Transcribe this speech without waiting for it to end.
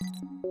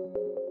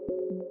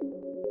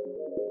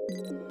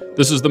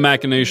This is the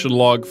Machination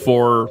log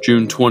for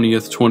June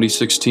 20th,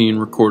 2016,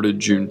 recorded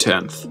June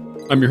 10th.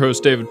 I'm your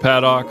host, David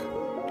Paddock.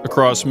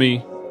 Across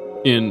me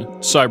in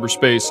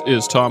cyberspace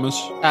is Thomas.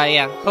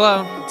 Yeah.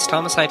 Hello, it's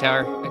Thomas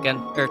Hightower again.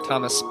 Or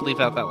Thomas, leave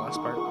out that last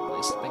part,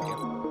 please. Thank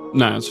you.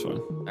 Nah, it's fine.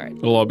 All right.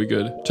 It'll all be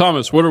good.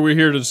 Thomas, what are we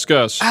here to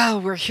discuss?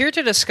 We're here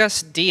to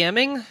discuss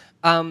DMing,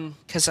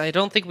 because I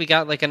don't think we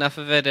got enough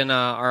of it in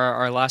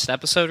our last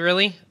episode,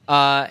 really.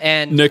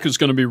 And Nick is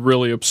going to be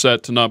really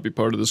upset to not be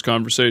part of this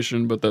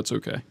conversation, but that's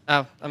okay.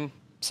 Oh, I'm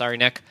sorry,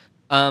 Nick.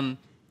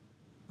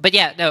 But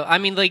yeah, no, I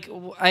mean,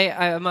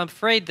 I'm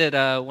afraid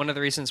that one of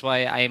the reasons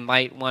why I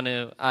might want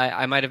to,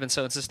 I might have been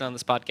so insistent on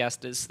this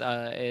podcast is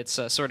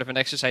it's sort of an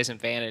exercise in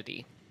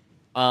vanity.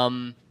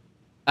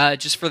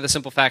 Just for the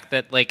simple fact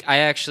that, I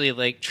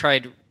actually,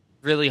 tried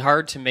really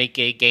hard to make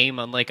a game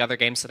unlike other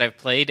games that I've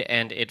played,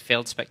 and it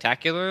failed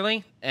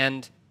spectacularly.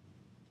 And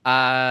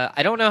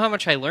I don't know how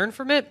much I learned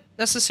from it,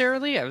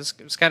 necessarily. I was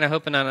kind of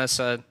hoping on us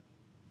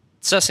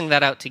sussing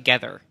that out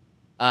together.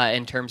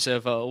 In terms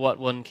of what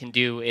one can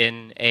do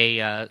in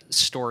a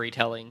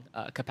storytelling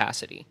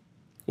capacity.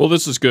 Well,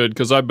 this is good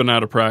because I've been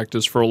out of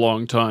practice for a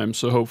long time,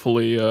 so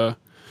hopefully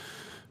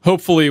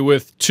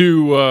with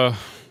two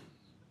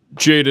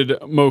jaded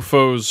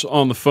mofos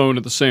on the phone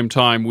at the same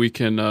time, we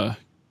can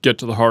get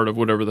to the heart of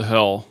whatever the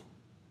hell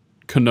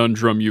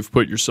conundrum you've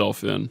put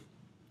yourself in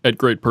at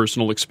great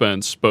personal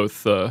expense,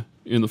 both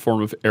in the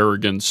form of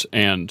arrogance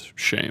and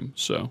shame.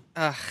 So.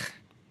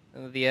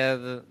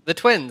 The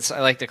twins,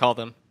 I like to call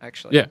them,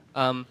 actually. Yeah.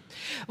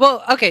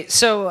 Well, okay,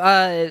 so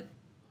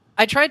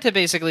I tried to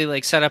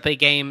basically set up a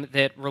game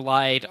that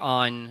relied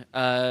on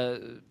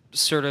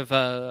sort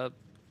of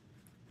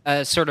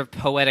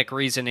poetic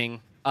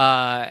reasoning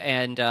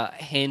and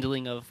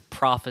handling of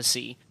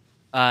prophecy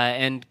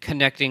and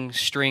connecting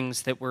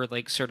strings that were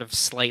sort of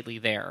slightly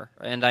there.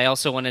 And I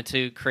also wanted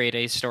to create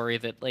a story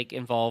that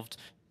involved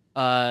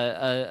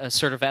a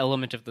sort of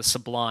element of the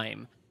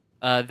sublime.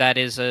 That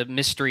is a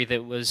mystery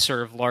that was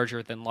sort of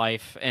larger than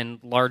life and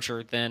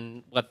larger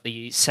than what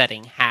the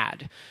setting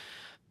had.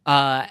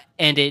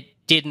 And it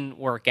didn't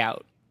work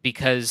out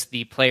because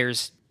the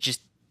players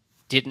just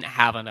didn't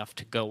have enough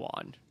to go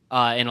on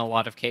in a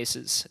lot of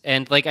cases.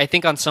 And I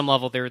think on some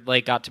level there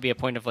got to be a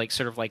point of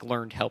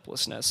learned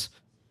helplessness.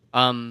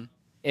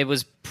 It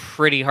was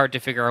pretty hard to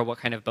figure out what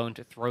kind of bone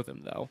to throw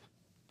them, though.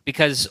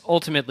 Because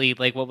ultimately,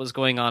 what was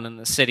going on in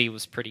the city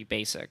was pretty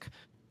basic.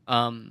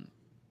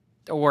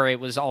 Or it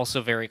was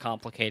also very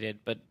complicated,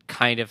 but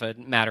kind of a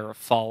matter of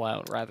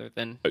fallout rather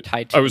than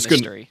tied to a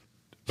mystery.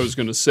 I was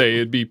going to say,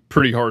 it'd be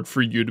pretty hard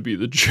for you to be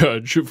the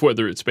judge of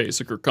whether it's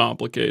basic or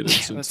complicated,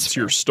 since it's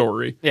your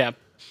story. Yeah.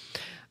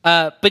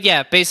 But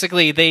yeah,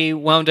 basically, they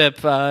wound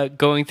up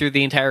going through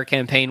the entire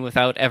campaign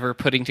without ever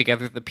putting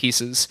together the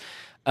pieces,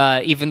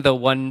 even though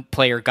one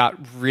player got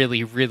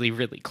really, really,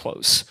 really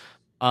close.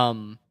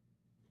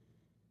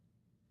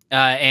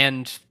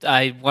 And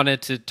I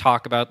wanted to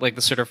talk about the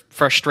sort of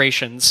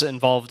frustrations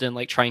involved in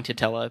trying to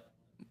tell a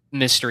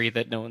mystery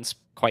that no one's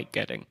quite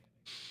getting.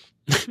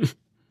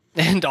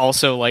 And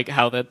also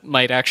how that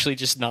might actually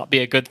just not be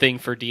a good thing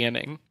for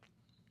DMing.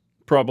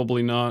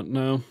 Probably not,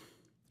 no.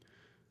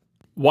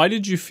 Why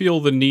did you feel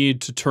the need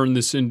to turn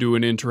this into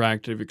an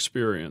interactive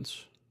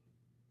experience?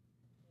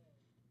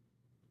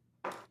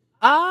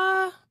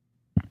 I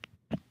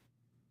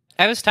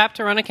was tapped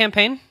to run a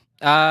campaign.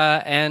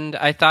 And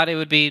I thought it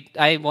would be,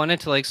 I wanted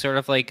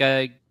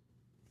to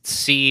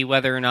see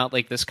whether or not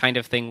this kind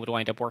of thing would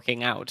wind up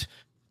working out,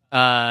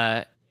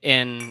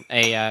 in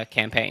a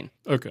campaign.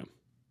 Okay.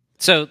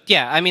 So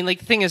yeah, I mean, the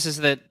thing is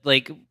that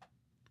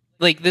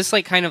this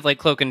kind of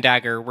Cloak and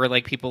Dagger where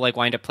people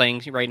wind up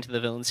playing right into the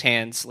villain's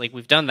hands.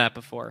 We've done that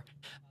before.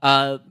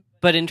 But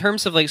in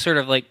terms of sort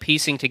of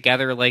piecing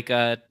together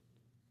a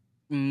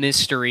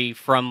mystery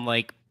from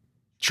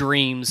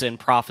dreams and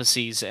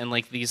prophecies and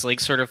these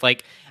sort of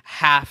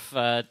half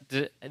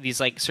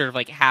these sort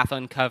of half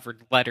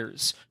uncovered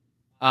letters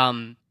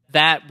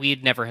that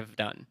we'd never have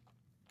done,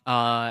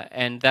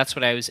 and that's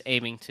what I was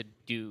aiming to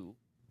do.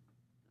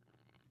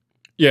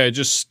 Yeah,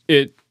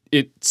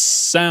 it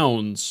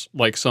sounds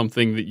like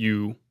something that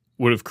you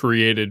would have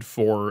created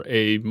for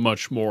a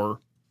much more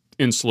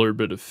insular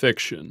bit of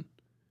fiction.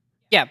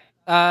 Yeah.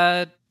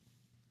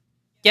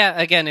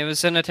 Again, it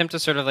was an attempt to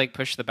sort of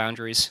push the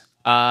boundaries.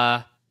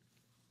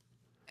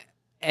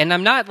 And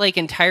I'm not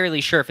entirely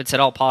sure if it's at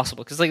all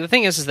possible, because the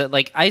thing is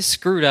that I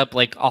screwed up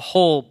a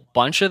whole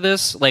bunch of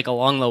this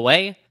along the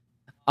way,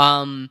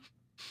 and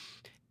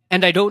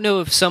I don't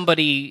know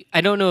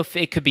if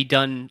it could be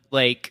done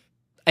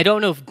I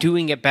don't know if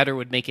doing it better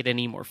would make it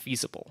any more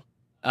feasible.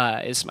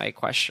 Is my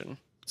question,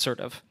 sort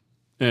of.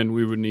 And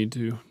we would need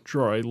to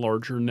draw a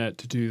larger net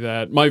to do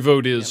that. My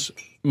vote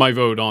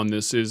on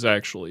this is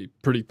actually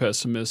pretty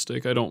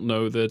pessimistic. I don't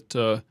know that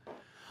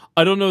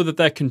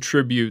that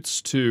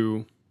contributes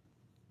to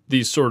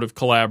these sort of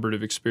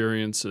collaborative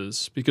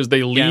experiences, because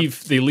they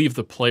leave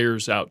the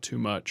players out too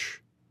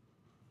much.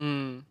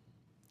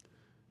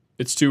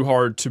 It's too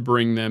hard to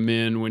bring them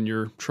in when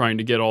you're trying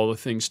to get all the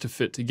things to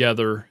fit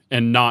together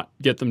and not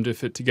get them to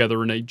fit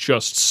together in a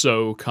just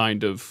so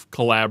kind of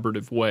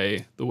collaborative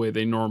way, the way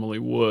they normally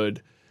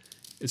would.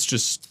 It's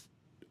just,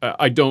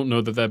 I don't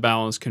know that that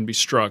balance can be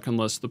struck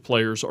unless the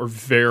players are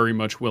very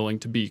much willing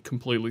to be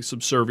completely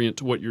subservient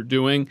to what you're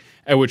doing,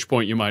 at which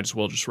point you might as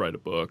well just write a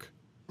book.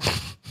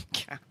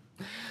 Yeah.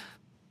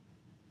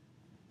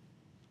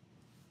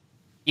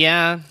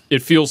 Yeah.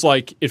 It feels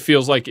like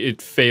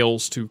it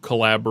fails to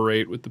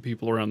collaborate with the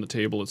people around the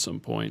table at some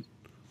point.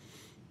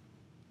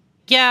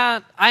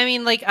 Yeah, I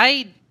mean, like,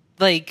 I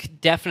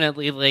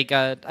definitely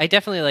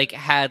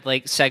had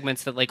like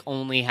segments that like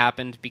only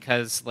happened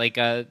because like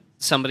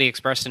somebody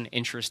expressed an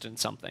interest in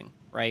something,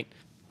 right?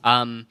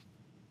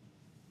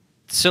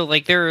 So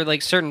like there are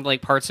like certain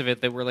like parts of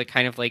it that were like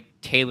kind of like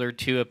tailored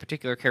to a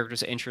particular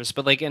character's interest,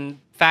 but like in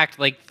fact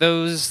like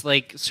those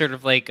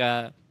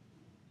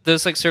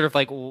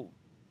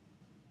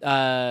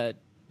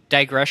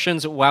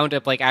digressions wound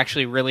up like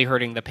actually really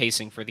hurting the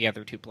pacing for the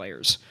other two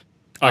players.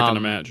 I can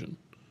imagine.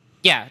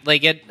 Yeah,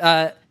 like it.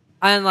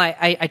 And like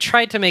I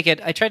tried to make it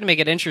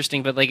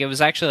interesting, but like it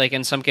was actually like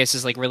in some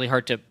cases like really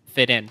hard to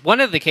fit in. One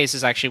of the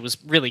cases actually was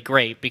really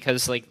great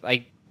because like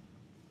I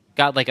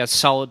got like a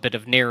solid bit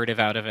of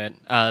narrative out of it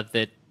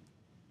that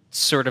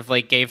sort of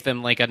like gave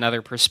them like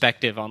another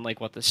perspective on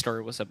like what the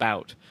story was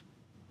about.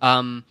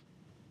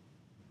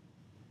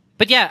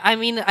 But yeah, I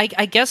mean,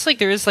 I guess like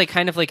there is like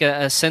kind of like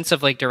a sense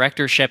of like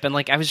directorship, and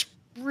like I was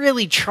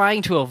really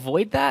trying to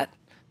avoid that.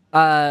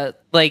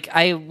 Like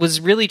I was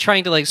really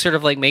trying to like sort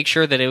of like make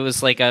sure that it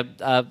was like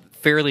a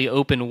fairly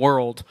open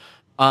world,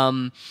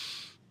 where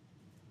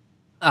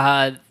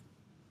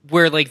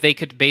like they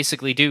could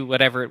basically do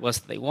whatever it was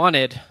that they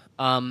wanted.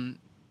 But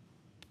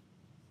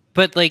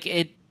like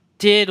it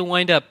did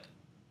wind up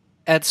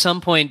at some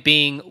point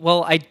being,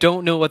 well, I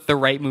don't know what the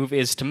right move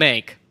is to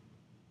make,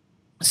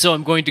 so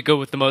I'm going to go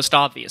with the most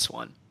obvious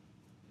one,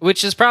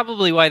 which is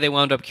probably why they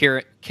wound up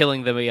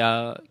killing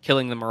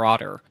the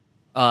Marauder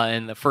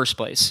in the first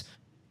place.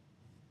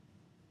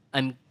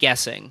 I'm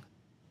guessing.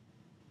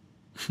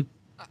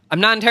 I'm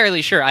not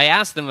entirely sure. I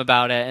asked them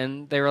about it,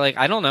 and they were like,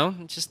 I don't know.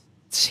 It just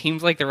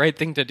seemed like the right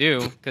thing to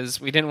do,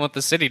 because we didn't want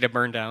the city to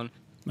burn down.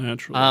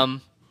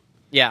 Naturally.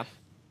 Yeah.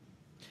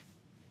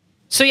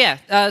 So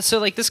yeah, so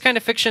like this kind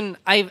of fiction,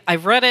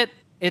 I've read it.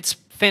 It's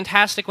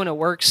fantastic when it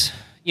works.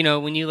 You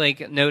know, when you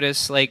like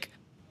notice like,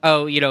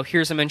 oh, you know,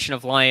 here's a mention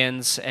of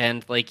lions,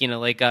 and like, you know,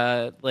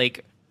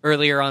 like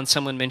earlier on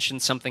someone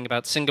mentioned something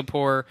about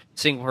Singapore.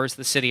 Singapore is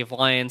the city of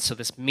lions, so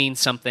this means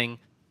something.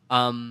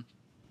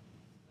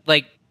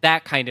 Like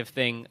that kind of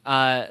thing.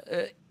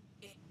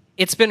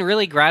 It's been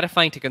really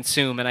gratifying to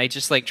consume, and I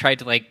just like tried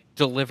to like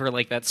deliver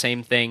like that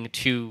same thing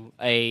to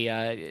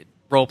a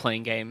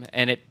role-playing game,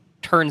 and it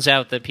turns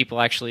out that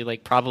people actually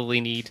like probably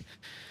need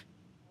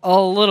a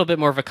little bit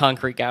more of a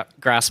concrete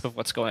grasp of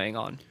what's going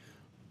on.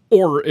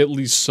 Or at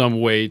least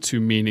some way to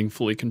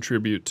meaningfully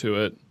contribute to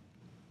it.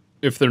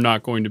 If they're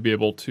not going to be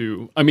able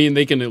to... I mean,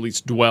 they can at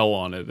least dwell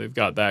on it. They've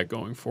got that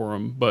going for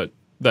them, but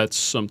that's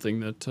something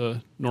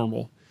that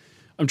normal...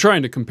 I'm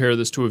trying to compare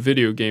this to a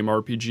video game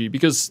RPG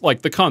because,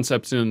 like, the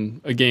concepts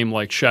in a game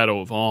like Shadow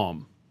of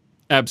Om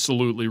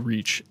absolutely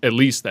reach at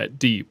least that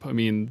deep. I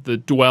mean, the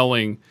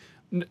dwelling...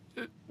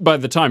 By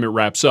the time it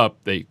wraps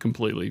up, they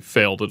completely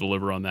fail to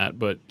deliver on that.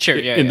 But sure,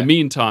 in the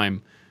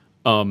meantime,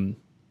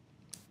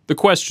 the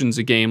questions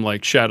a game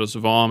like Shadows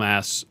of Om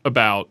asks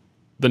about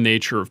the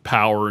nature of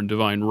power and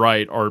divine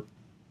right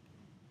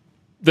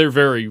they're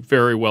very,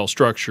 very well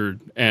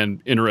structured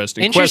and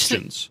interesting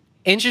questions.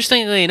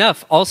 Interestingly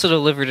enough, also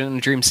delivered in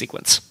a dream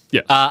sequence.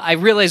 Yeah, I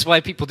realize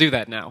why people do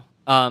that now.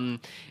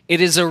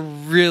 It is a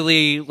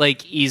really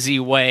like easy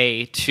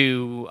way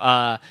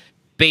to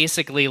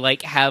basically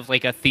like have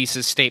like a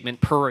thesis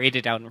statement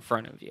paraded out in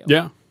front of you.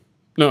 Yeah,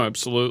 no,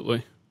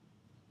 absolutely,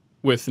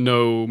 with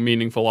no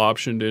meaningful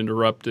option to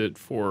interrupt it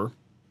for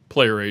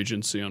player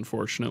agency,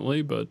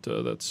 unfortunately. But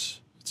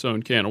that's its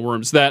own can of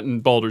worms. That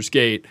and Baldur's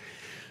Gate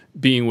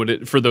being what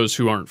it, for those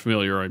who aren't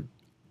familiar,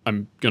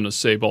 I'm going to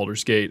say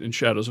Baldur's Gate and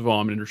Shadows of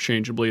Om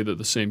interchangeably. They're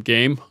the same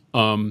game.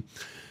 Kind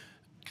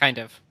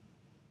of.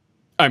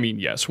 I mean,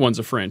 yes, one's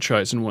a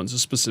franchise and one's a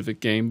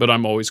specific game, but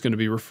I'm always going to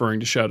be referring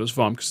to Shadows of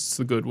Om because it's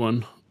the good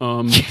one.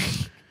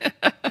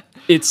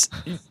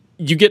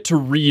 You get to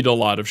read a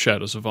lot of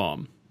Shadows of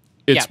Om.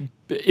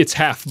 It's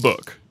half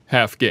book,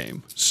 half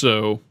game,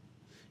 so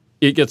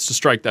it gets to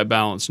strike that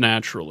balance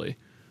naturally.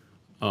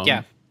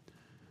 Yeah,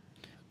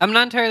 I'm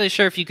not entirely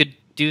sure if you could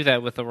do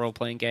that with a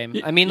role-playing game.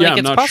 I mean, like,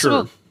 it's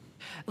possible. Sure.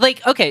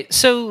 Like, okay,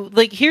 so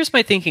like, here's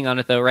my thinking on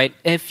it, though. Right,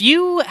 if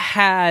you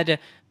had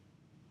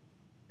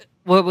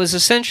what was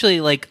essentially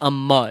like a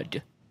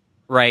MUD,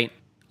 right,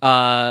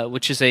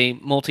 which is a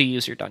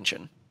multi-user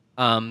dungeon,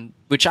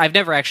 which I've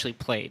never actually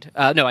played.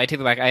 No, I take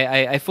it back.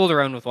 I fooled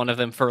around with one of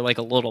them for like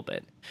a little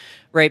bit,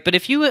 right? But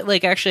if you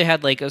like actually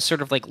had like a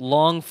sort of like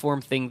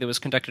long-form thing that was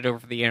conducted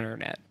over the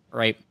internet,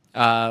 right,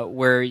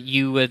 where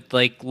you would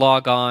like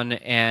log on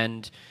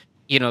and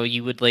you know,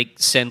 you would like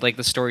send like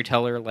the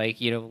storyteller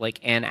like, you know, like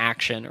an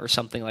action or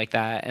something like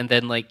that, and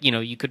then like, you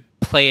know, you could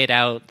play it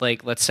out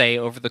like, let's say,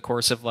 over the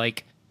course of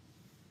like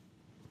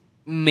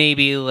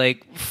maybe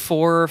like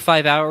 4 or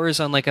 5 hours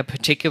on like a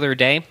particular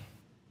day.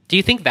 Do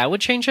you think that would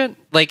change it?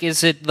 Like,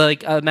 is it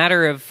like a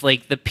matter of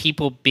like the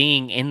people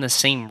being in the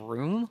same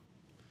room?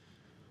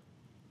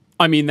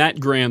 I mean,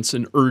 that grants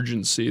an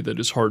urgency that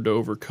is hard to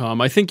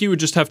overcome. I think you would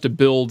just have to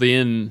build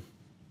in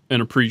an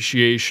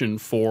appreciation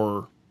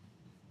for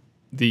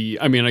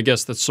I mean, I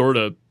guess that's sort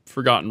of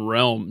Forgotten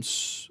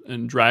Realms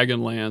and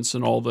Dragonlance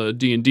and all the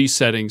D&D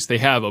settings. They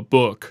have a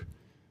book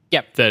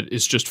that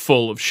is just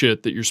full of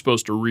shit that you're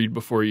supposed to read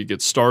before you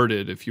get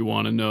started if you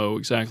want to know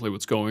exactly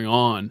what's going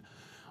on.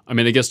 I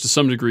mean, I guess to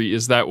some degree,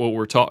 is that what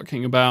we're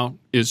talking about?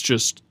 Is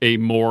just a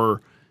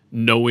more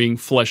knowing,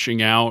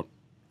 fleshing out,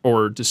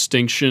 or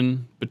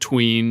distinction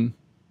between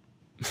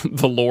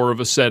the lore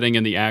of a setting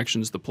and the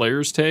actions the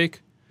players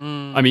take?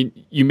 I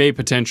mean, you may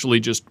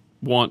potentially just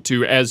want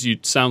to, as you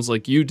sounds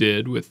like you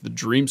did with the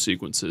dream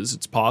sequences,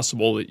 it's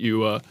possible that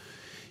you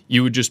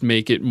would just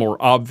make it more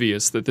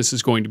obvious that this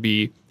is going to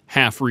be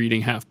half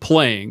reading, half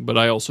playing. But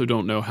I also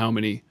don't know how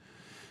many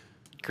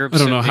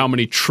how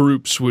many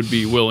troops would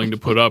be willing to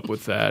put up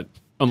with that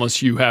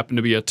unless you happen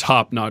to be a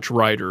top-notch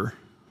writer.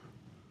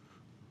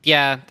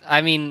 Yeah,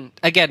 I mean,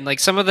 again, like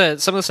some of the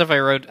stuff I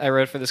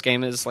wrote for this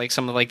game is like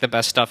some of like the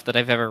best stuff that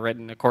I've ever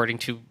written, according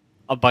to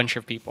a bunch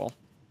of people.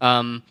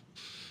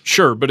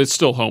 Sure, but it's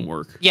still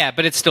homework. Yeah,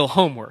 but it's still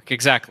homework,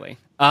 exactly.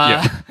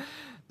 Yeah.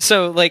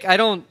 So, like, I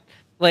don't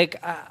like.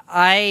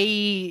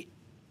 I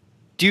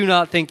do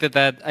not think that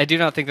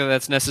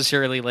that's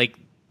necessarily like.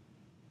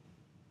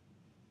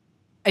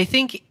 I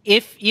think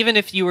even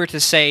if you were to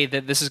say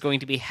that this is going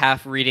to be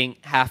half reading,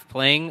 half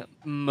playing,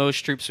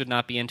 most troops would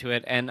not be into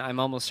it, and I'm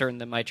almost certain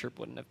that my troop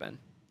wouldn't have been.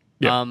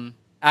 Yeah.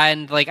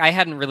 And like I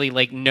hadn't really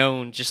like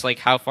known just like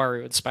how far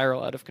it would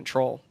spiral out of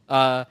control.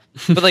 But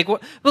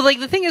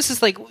the thing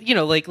is like, you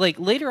know, like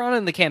later on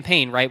in the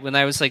campaign, right, when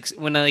I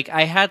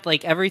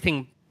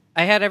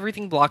had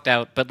everything blocked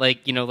out, but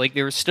like, you know, like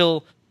there were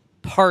still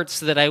parts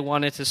that I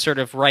wanted to sort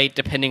of write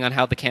depending on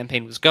how the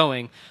campaign was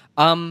going.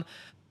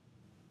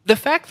 The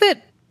fact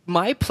that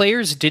my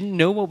players didn't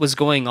know what was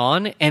going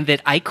on and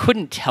that I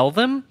couldn't tell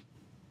them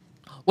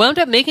wound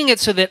up making it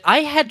so that I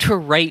had to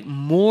write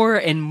more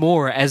and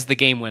more as the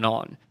game went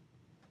on.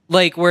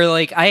 Like, where,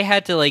 like, I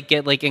had to, like,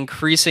 get, like,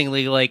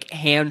 increasingly, like,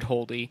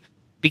 hand-holdy,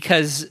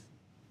 because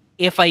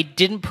if I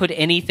didn't put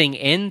anything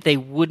in, they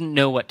wouldn't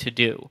know what to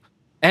do.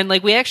 And,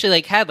 like, we actually,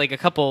 like, had, like, a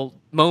couple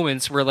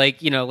moments where,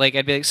 like, you know, like,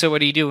 I'd be like, so what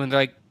do you do? And they're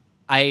like,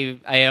 I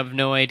have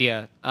no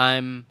idea.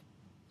 I'm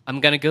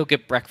gonna go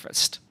get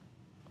breakfast.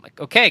 I'm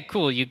like, okay,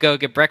 cool, you go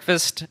get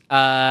breakfast.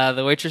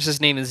 The waitress's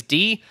name is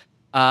Dee,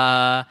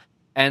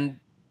 and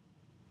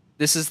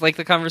this is like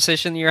the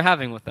conversation that you're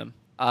having with them.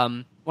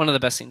 One of the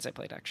best scenes I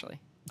played, actually,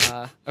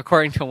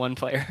 according to one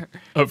player.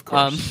 Of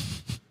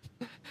course.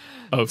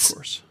 Of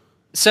course.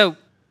 So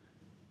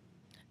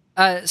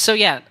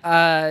yeah,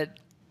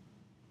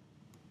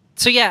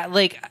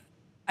 like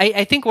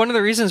I think one of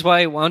the reasons why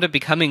I wound up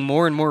becoming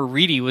more and more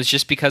reedy was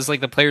just because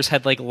like the players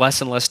had like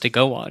less and less to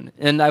go on,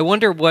 and I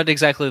wonder what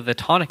exactly the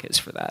tonic is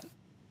for that.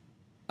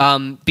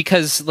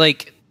 Because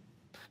like.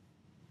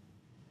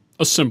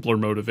 A simpler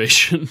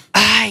motivation.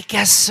 I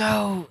guess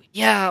so.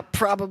 Yeah,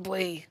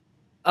 probably.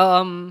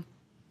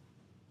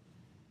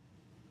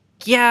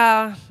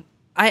 Yeah.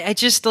 I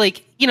just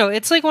like, you know,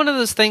 it's like one of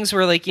those things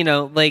where like, you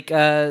know, like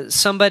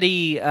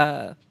somebody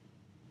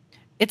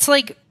it's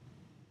like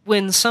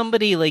when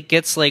somebody like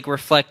gets like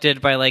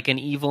reflected by like an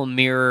evil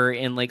mirror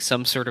in like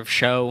some sort of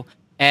show,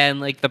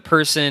 and like the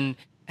person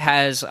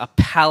has a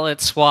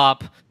palette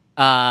swap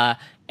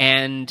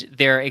and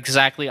they're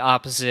exactly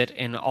opposite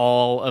in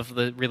all of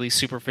the really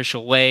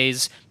superficial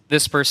ways.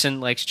 This person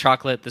likes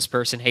chocolate. This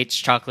person hates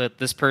chocolate.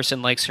 This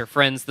person likes her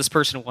friends. This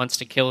person wants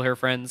to kill her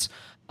friends.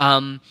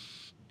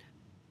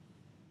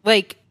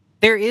 Like,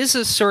 there is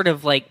a sort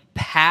of, like,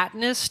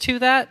 patness to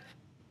that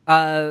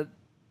that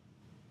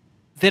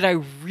I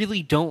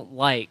really don't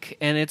like.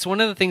 And it's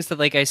one of the things that,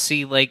 like, I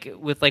see, like,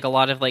 with, like, a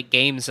lot of, like,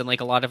 games and,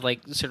 like, a lot of,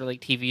 like, sort of,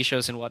 like, TV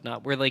shows and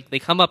whatnot, where, like, they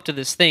come up to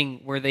this thing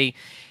where they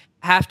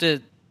have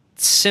to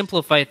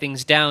simplify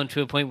things down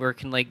to a point where it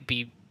can like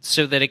be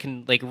so that it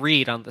can like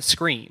read on the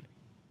screen,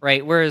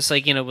 right? Whereas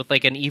like, you know, with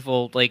like an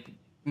evil like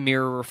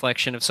mirror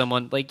reflection of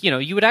someone, like, you know,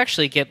 you would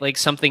actually get like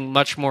something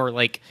much more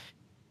like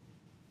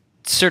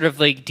sort of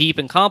like deep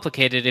and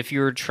complicated if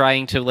you were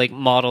trying to like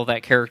model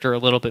that character a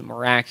little bit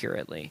more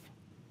accurately.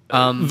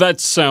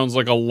 That sounds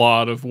like a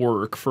lot of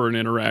work for an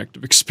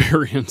interactive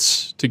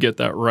experience to get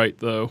that right,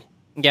 though.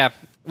 Yeah,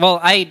 well,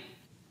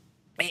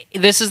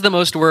 this is the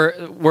most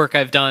work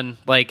I've done,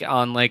 like,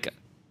 on, like,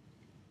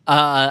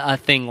 a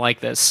thing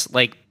like this,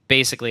 like,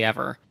 basically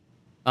ever.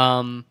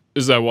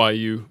 Is that why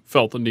you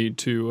felt the need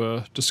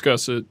to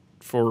discuss it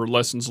for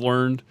lessons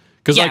learned?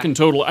 Because yeah. I can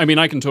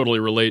totally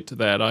relate to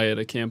that. I had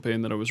a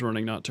campaign that I was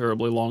running not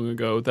terribly long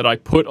ago that I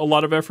put a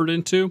lot of effort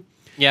into.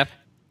 Yeah.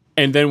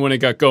 And then when it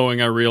got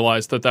going, I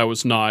realized that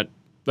was not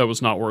that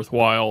was not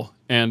worthwhile,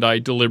 and I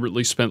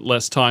deliberately spent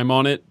less time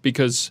on it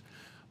because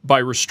by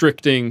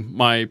restricting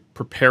my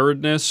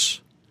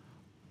preparedness,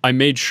 I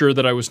made sure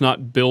that I was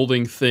not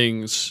building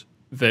things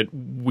that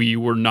we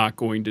were not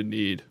going to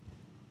need.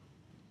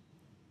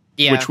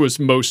 Yeah. Which was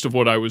most of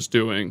what I was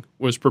doing,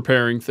 was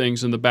preparing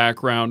things in the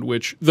background,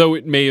 which, though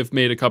it may have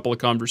made a couple of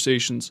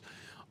conversations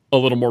a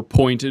little more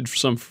pointed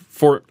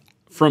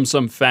from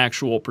some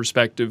factual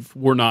perspective,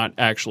 were not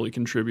actually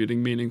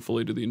contributing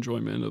meaningfully to the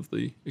enjoyment of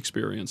the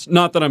experience.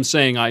 Not that I'm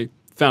saying I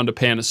found a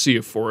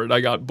panacea for it.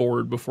 I got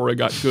bored before I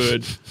got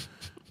good.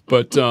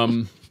 But, I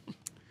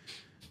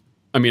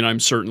mean,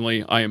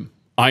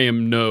 I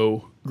am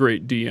no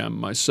great DM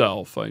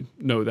myself. I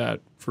know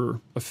that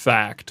for a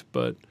fact,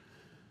 but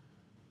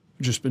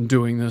I've just been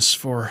doing this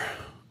for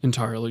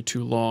entirely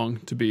too long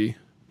to be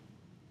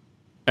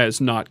as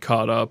not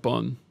caught up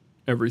on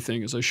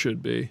everything as I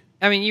should be.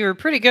 I mean, you were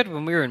pretty good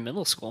when we were in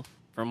middle school,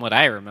 from what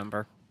I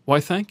remember.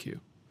 Why, thank you.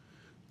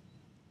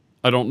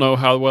 I don't know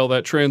how well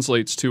that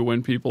translates to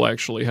when people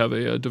actually have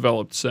a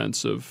developed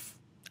sense of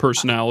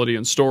personality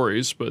and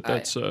stories, but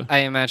that's... I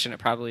imagine it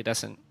probably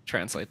doesn't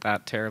translate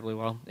that terribly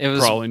well. It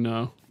was probably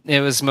no. It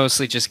was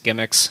mostly just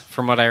gimmicks,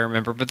 from what I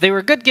remember, but they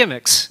were good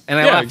gimmicks, and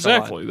I laughed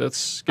exactly. a lot.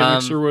 That's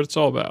gimmicks are what it's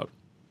all about.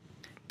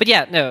 But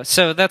yeah, no.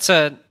 So that's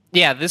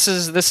this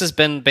has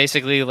been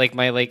basically like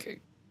my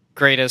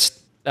greatest,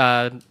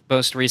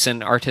 most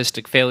recent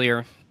artistic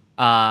failure,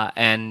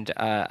 and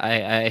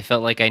I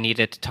felt like I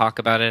needed to talk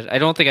about it. I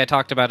don't think I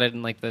talked about it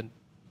in like the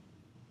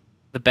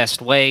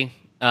best way.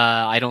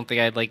 I don't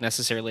think I'd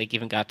necessarily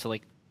even got to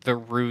the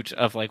root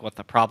of what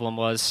the problem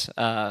was.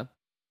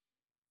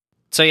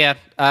 So yeah,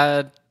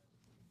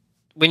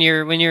 when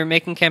you're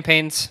making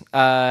campaigns,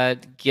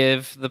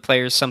 give the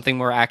players something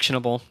more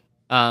actionable.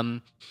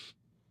 Don't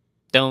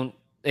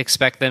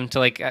expect them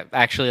to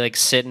actually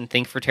sit and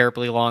think for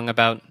terribly long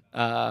about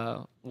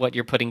what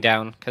you're putting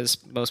down, because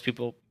most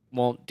people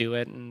won't do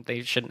it, and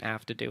they shouldn't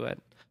have to do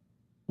it.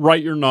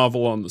 Write your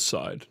novel on the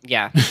side.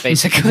 Yeah,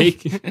 basically.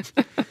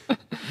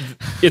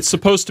 It's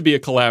supposed to be a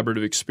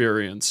collaborative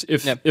experience.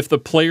 If the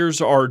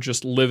players are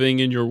just living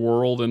in your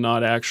world and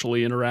not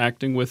actually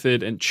interacting with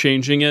it and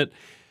changing it,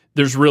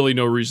 there's really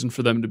no reason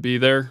for them to be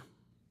there.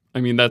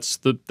 I mean, that's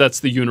the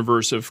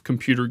universe of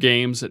computer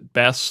games at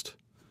best.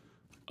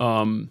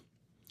 Yeah.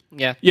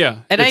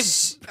 And I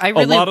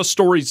really... a lot of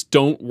stories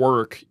don't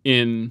work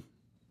in...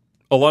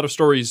 A lot of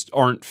stories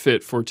aren't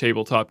fit for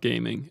tabletop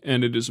gaming,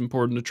 and it is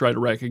important to try to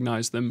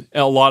recognize them.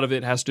 A lot of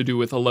it has to do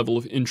with a level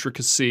of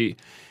intricacy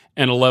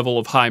and a level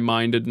of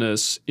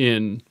high-mindedness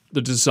in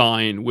the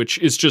design, which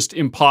is just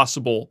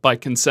impossible by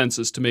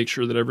consensus to make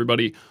sure that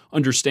everybody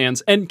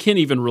understands and can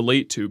even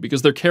relate to,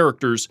 because their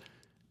characters,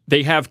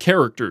 they have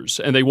characters,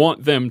 and they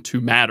want them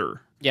to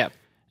matter. Yeah.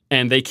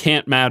 And they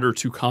can't matter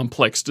to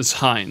complex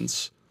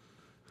designs.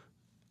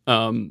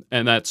 And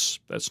that's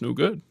no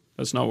good.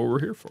 That's not what we're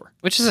here for.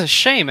 Which is a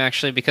shame,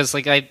 actually, because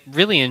I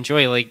really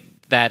enjoy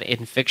that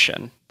in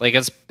fiction.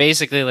 It's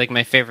basically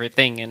my favorite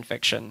thing in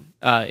fiction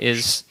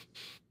is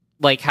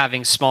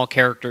having small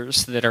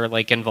characters that are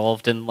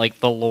involved in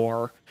the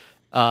lore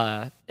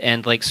and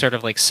sort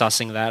of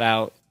sussing that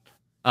out.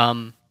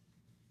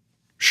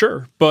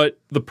 Sure, but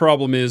the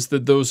problem is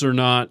that those are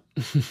not.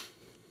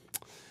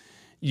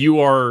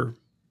 You are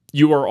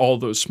all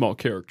those small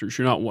characters.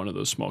 You're not one of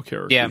those small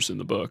characters in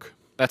the book.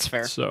 That's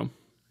fair. So.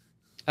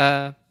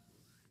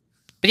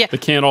 But yeah, they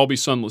can't all be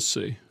Sunless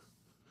Sea.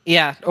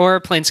 Yeah,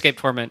 or Planescape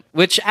Torment,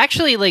 which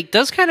actually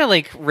does kind of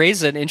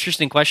raise an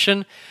interesting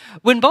question.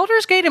 When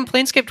Baldur's Gate and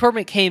Planescape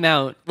Torment came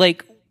out,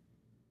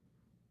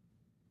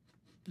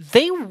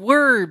 they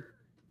were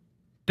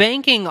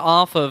banking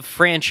off of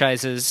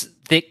franchises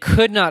that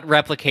could not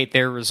replicate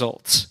their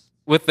results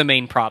with the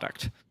main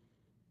product.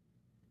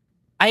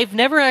 I've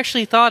never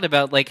actually thought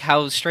about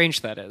how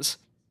strange that is.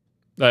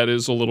 That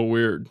is a little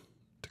weird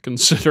to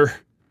consider.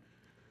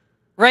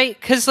 Right,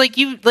 because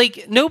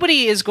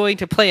nobody is going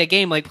to play a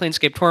game like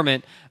Planescape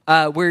Torment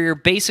where you're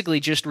basically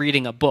just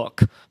reading a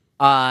book,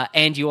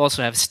 and you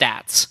also have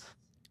stats.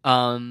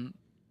 That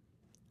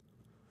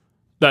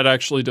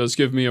actually does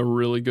give me a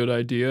really good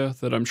idea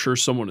that I'm sure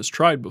someone has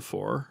tried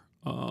before.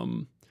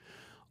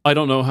 I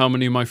don't know how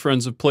many of my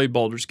friends have played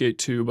Baldur's Gate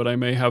 2, but I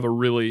may have a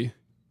really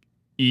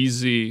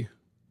easy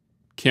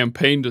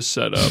campaign to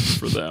set up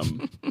for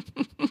them.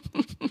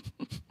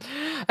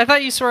 I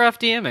thought you swore off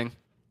DMing.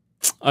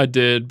 I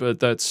did, but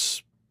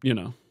that's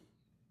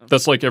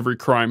like every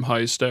crime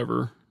heist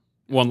ever.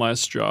 One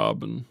last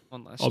job, and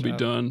I'll be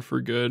done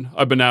for good.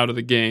 I've been out of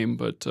the game,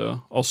 but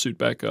I'll suit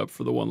back up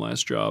for the one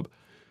last job.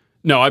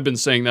 No, I've been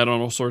saying that on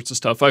all sorts of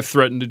stuff. I've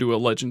threatened to do a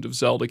Legend of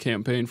Zelda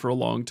campaign for a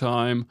long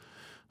time,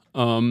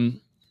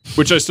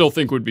 which I still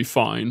think would be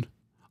fine.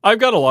 I've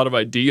got a lot of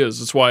ideas.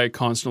 That's why I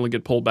constantly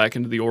get pulled back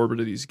into the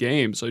orbit of these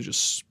games. I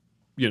just,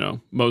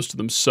 most of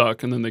them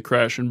suck, and then they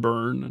crash and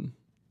burn, and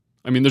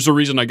I mean, there's a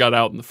reason I got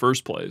out in the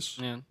first place.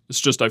 Yeah. It's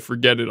just I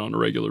forget it on a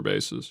regular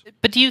basis.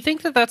 But do you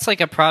think that that's a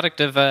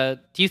product of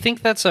do you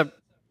think that's a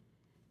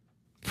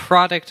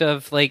product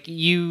of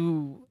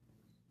you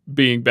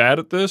being bad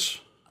at this?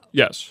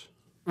 Yes.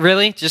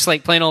 Really? Just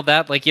like plain old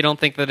that? Like you don't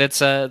think that it's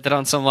that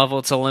on some level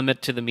it's a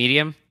limit to the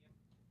medium?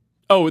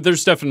 Oh,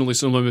 there's definitely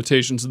some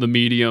limitations in the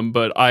medium,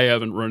 but I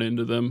haven't run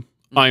into them.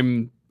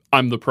 I'm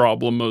the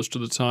problem most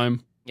of the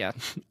time. Yeah.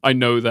 I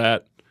know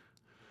that.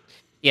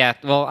 Yeah.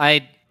 Well,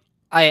 I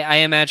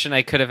imagine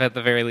I could have at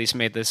the very least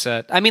made this.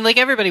 I mean, like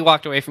everybody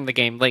walked away from the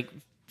game like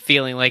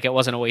feeling like it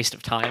wasn't a waste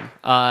of time.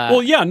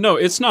 Well, yeah, no,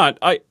 it's not.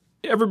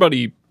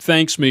 Everybody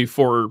thanks me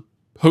for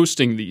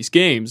hosting these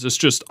games. It's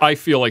just I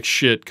feel like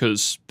shit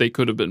because they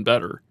could have been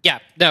better. Yeah.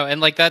 No,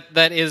 and like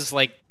that is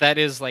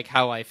like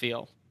how I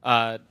feel.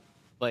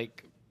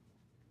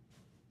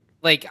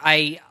 Like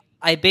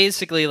I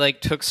basically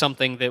like took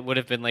something that would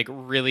have been like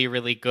really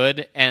really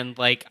good and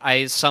like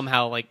I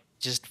somehow like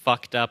just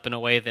fucked up in a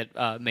way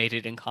that made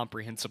it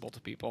incomprehensible to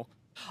people.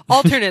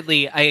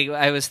 Alternately,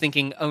 I was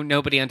thinking, oh,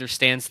 nobody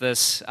understands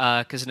this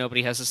because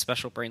nobody has a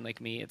special brain like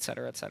me, et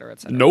cetera, et cetera,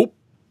 et cetera. Nope,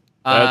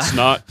 that's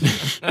not.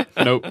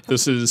 Nope.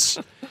 This is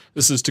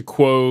to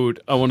quote.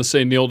 I want to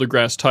say Neil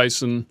deGrasse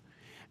Tyson,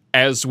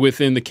 as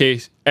in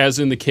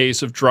the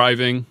case of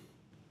driving.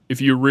 If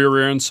you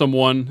rear end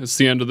someone, it's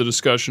the end of the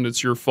discussion.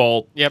 It's your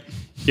fault. Yep.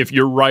 If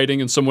you're writing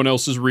and someone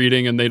else is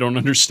reading and they don't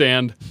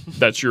understand,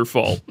 that's your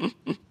fault.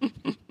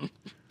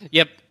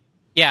 Yep.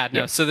 Yeah.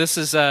 No. Yep. So this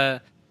is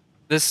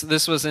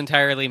this was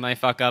entirely my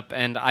fuck up,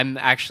 and I'm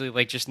actually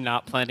like just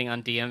not planning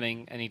on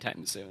DMing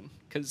anytime soon.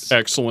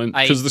 Excellent.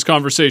 Because this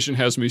conversation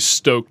has me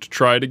stoked to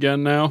try it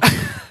again now.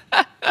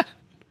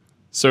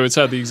 So it's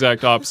had the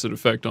exact opposite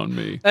effect on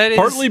me.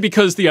 Partly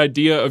because the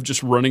idea of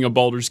just running a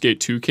Baldur's Gate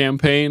 2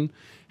 campaign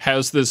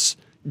has this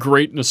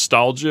great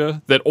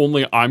nostalgia that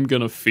only I'm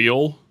gonna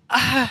feel.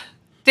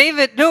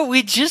 David, no,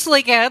 we just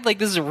like had like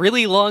this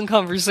really long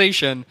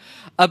conversation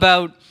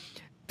about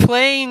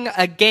playing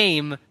a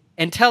game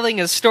and telling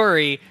a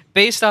story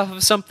based off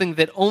of something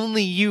that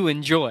only you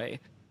enjoy.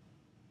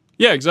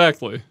 Yeah,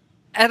 exactly.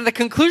 And the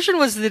conclusion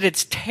was that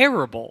it's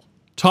terrible.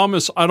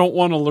 Thomas, I don't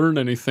want to learn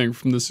anything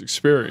from this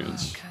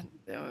experience. God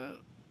damn it.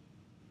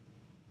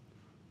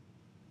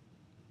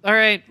 All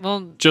right,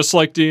 well, just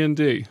like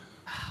D&D.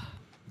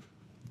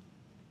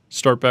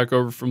 Start back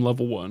over from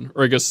level 1.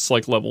 Or I guess it's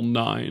like level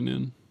 9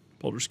 in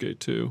Baldur's Gate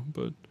 2,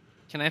 but...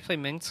 Can I play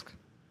Minsk?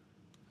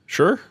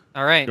 Sure.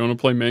 All right. You want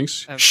to play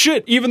Minsk?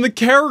 Shit, even the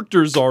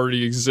characters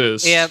already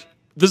exist. Yep.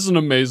 This is an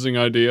amazing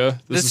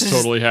idea. This is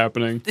totally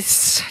happening. This is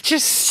such a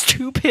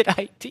stupid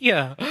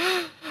idea.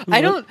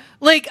 I don't...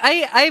 Like,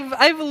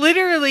 I've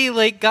literally,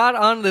 like, got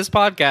on this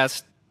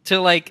podcast to,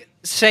 like,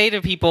 say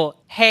to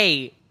people,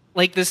 hey,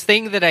 like, this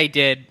thing that I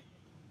did,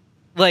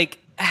 like...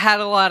 had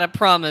a lot of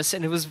promise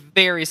and it was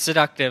very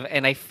seductive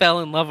and I fell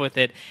in love with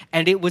it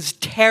and it was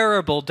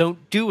terrible,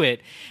 don't do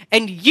it.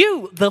 And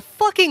you, the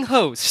fucking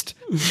host,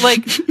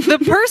 like the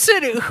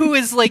person who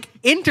is like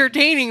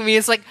entertaining me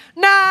is like,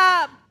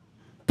 nah,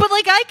 but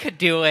like I could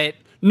do it.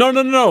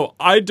 No.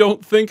 I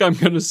don't think I'm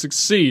going to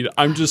succeed.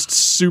 I'm just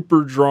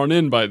super drawn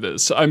in by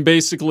this. I'm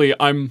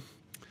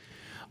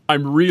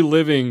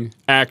reliving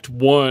Act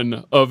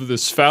 1 of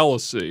this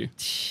fallacy.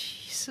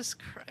 Jesus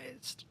Christ.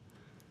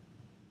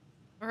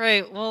 All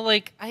right, well,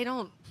 like,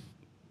 I'm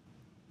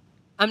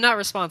not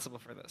responsible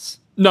for this.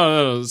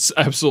 No, it's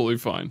absolutely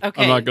fine.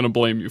 Okay. I'm not going to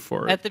blame you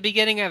for it. At the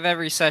beginning of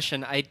every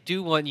session, I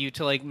do want you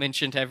to, like,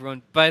 mention to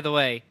everyone, by the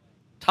way,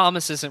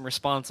 Thomas isn't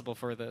responsible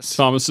for this.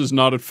 Thomas is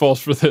not at fault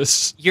for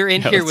this. You're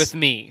in here with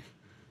me.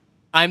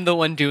 I'm the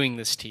one doing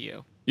this to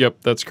you. Yep,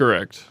 that's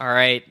correct. All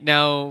right,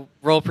 now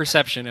roll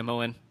perception,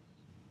 Imoen.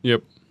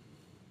 Yep.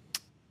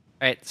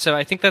 All right, so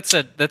I think that's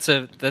a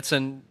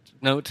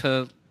note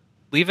to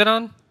leave it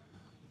on.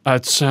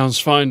 That sounds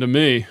fine to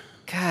me.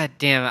 God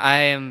damn, I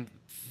am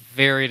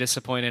very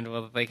disappointed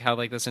with like how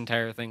like this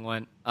entire thing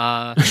went.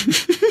 Why?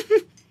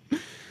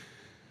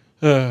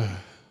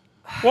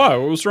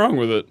 What was wrong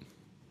with it?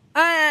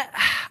 I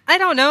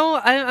don't know.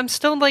 I'm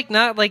still like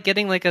not like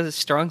getting like a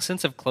strong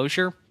sense of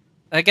closure.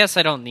 I guess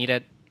I don't need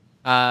it.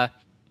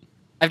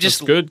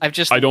 That's good.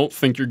 I don't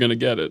think you're gonna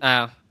get it.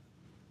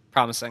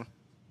 Promising.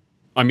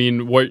 I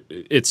mean,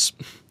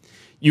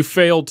 you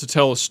failed to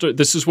tell a story.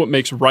 This is what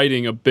makes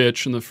writing a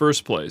bitch in the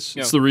first place.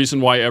 Yeah. It's the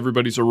reason why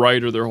everybody's a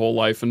writer their whole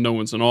life and no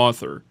one's an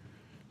author.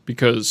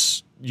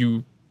 Because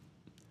you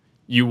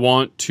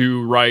want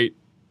to write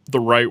the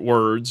right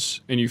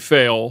words and you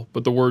fail,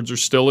 but the words are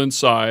still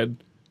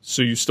inside,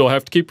 so you still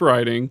have to keep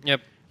writing. Yep.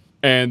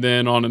 And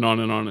then on and on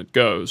and on it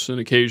goes. And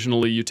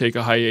occasionally you take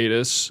a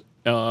hiatus,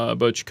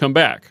 but you come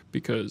back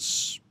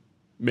because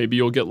maybe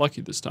you'll get lucky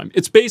this time.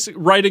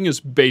 Writing is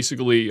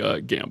basically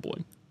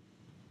gambling.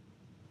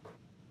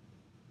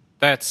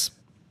 That's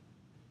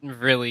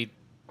really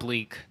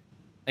bleak.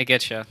 I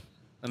get you.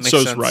 That makes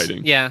So's sense.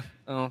 writing. Yeah.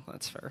 Oh,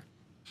 that's fair.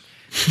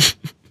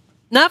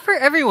 Not for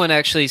everyone,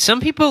 actually.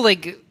 Some people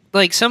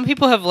some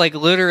people have like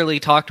literally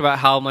talked about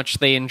how much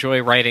they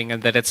enjoy writing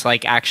and that it's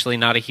like actually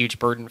not a huge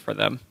burden for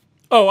them.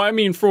 Oh, I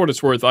mean, for what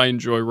it's worth, I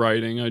enjoy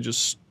writing.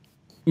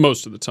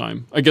 Most of the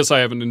time. I guess I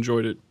haven't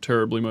enjoyed it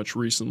terribly much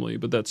recently,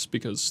 but that's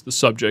because the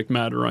subject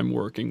matter I'm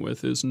working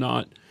with is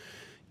not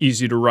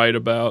easy to write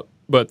about,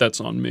 but that's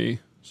on me,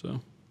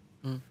 so...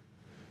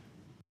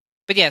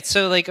 but yeah,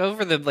 so like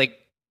over the like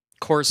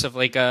course of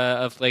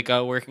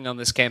working on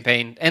this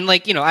campaign, and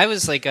like I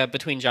was like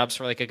between jobs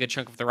for like a good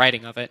chunk of the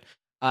writing of it.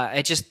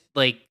 I just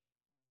like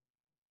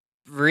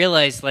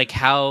realized like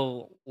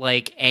how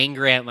like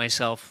angry at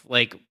myself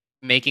like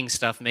making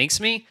stuff makes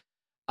me,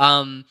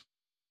 um,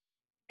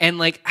 and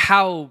like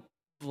how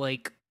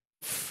like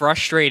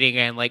frustrating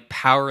and like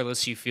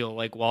powerless you feel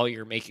like while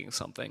you're making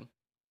something,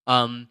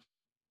 um,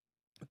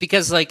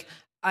 because like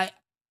I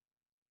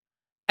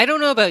I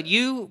don't know about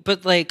you,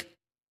 but like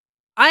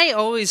I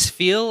always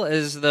feel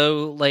as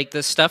though like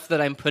the stuff that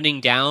I'm putting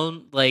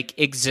down like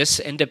exists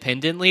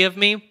independently of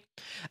me.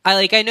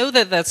 I know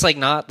that that's like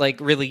not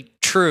like really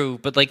true,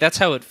 but like that's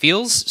how it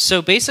feels.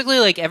 So basically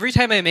like every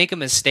time I make a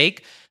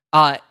mistake,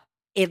 uh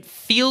it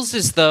feels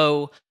as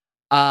though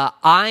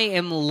I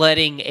am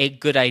letting a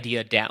good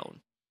idea down.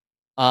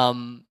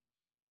 Um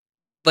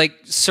like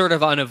sort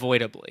of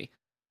unavoidably.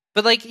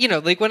 But like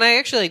like when I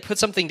actually like put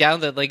something down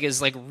that like is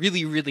like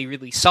really really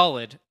really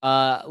solid,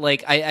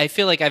 like I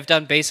feel like I've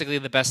done basically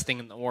the best thing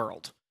in the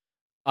world.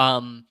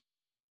 Um,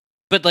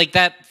 but like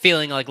that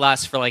feeling like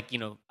lasts for like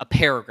a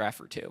paragraph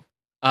or two.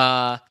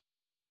 Uh,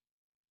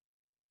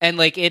 and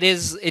like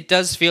it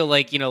does feel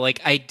like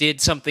like I did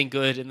something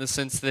good in the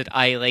sense that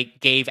I like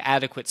gave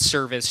adequate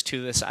service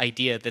to this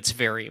idea that's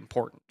very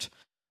important.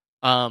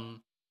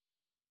 Um,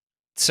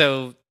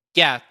 so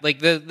yeah, like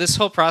this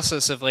whole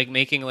process of like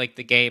making like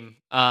the game,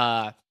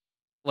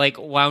 like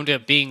wound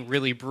up being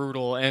really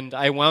brutal, and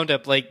I wound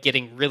up like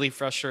getting really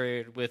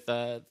frustrated with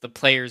the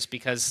players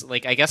because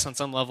like I guess on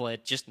some level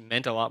it just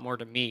meant a lot more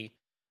to me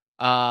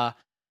uh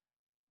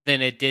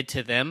than it did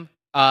to them.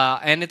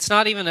 And it's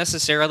not even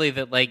necessarily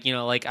that like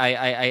like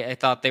I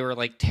thought they were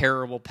like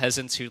terrible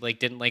peasants who like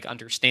didn't like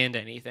understand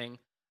anything.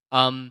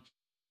 um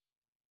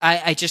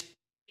I just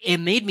it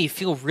made me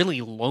feel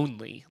really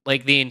lonely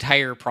like the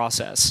entire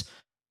process,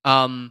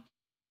 um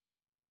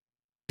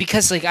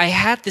because like I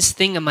had this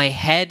thing in my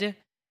head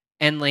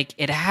and like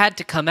it had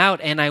to come out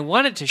and I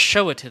wanted to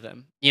show it to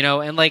them,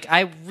 and like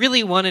I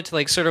really wanted to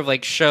like sort of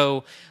like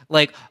show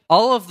like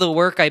all of the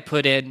work I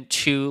put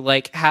into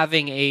like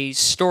having a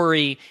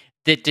story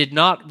that did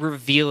not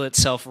reveal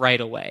itself right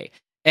away.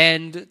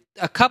 And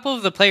a couple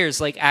of the players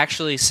like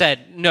actually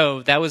said,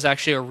 "No, that was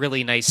actually a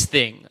really nice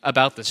thing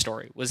about the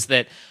story was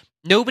that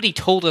nobody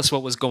told us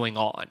what was going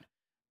on.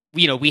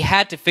 We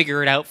had to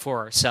figure it out for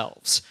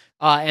ourselves."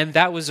 And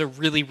that was a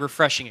really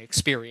refreshing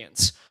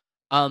experience.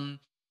 Um,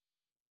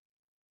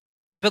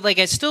 but like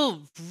I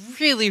still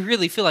really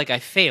really feel like I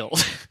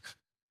failed.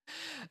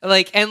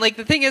 And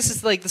the thing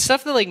is like the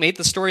stuff that like made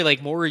the story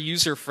like more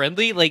user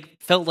friendly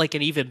like felt like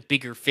an even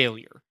bigger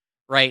failure,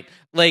 right?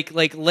 Like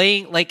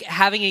laying like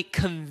having it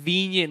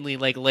conveniently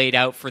like laid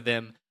out for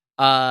them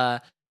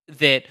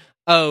that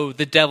oh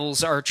the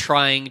devils are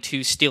trying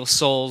to steal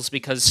souls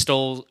because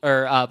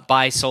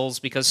buy souls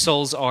because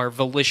souls are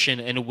volition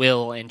and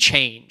will and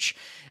change,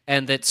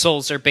 and that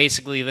souls are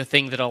basically the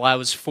thing that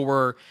allows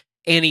for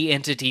any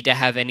entity to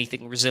have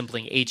anything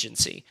resembling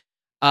agency.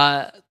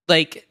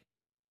 Like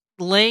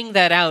laying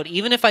that out,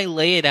 even if I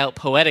lay it out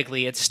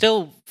poetically, it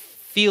still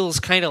feels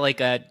kind of like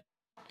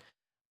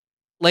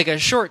a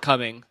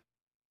shortcoming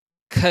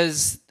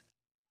because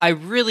I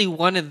really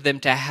wanted them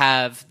to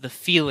have the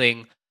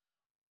feeling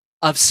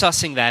of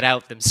sussing that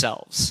out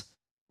themselves.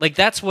 Like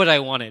that's what I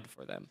wanted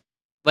for them.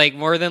 Like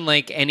more than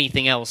like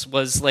anything else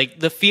was like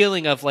the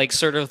feeling of like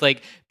sort of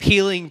like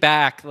peeling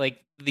back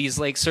like these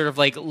like sort of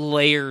like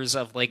layers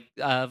of like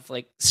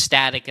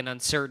static and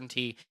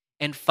uncertainty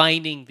and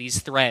finding these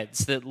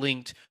threads that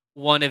linked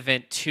one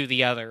event to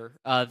the other,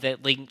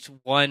 that linked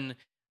one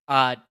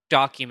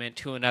document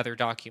to another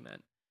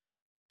document.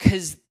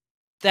 Cuz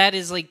that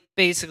is like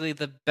basically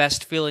the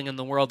best feeling in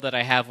the world that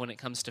I have when it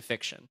comes to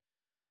fiction.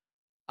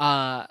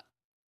 Uh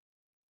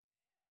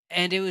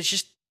and it was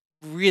just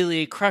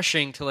really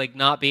crushing to like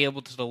not be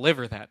able to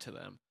deliver that to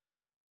them,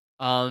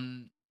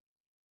 um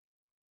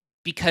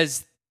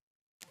because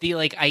the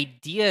like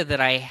idea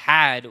that I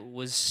had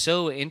was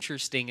so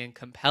interesting and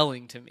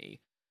compelling to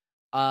me,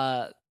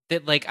 uh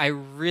that like I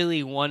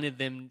really wanted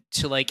them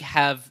to like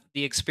have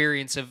the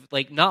experience of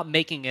like not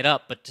making it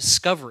up but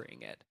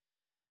discovering it,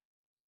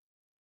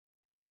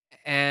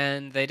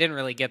 and they didn't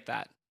really get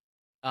that,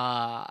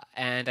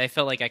 and I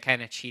felt like I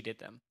kind of cheated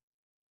them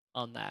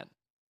on that.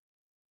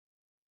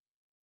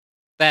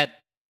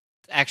 That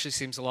actually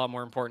seems a lot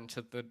more important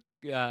to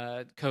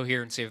the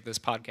coherency of this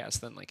podcast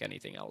than like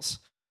anything else.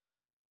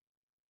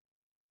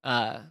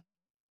 Uh,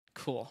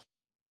 cool.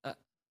 Uh,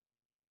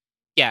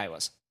 yeah, I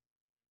was.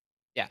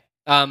 Yeah.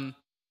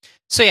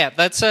 So yeah,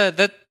 that's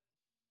that.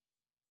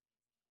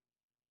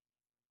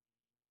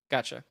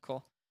 Gotcha.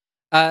 Cool.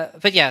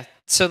 But yeah,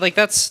 so like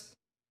that's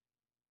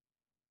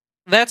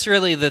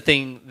really the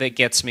thing that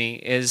gets me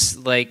is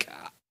like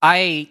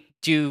I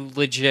do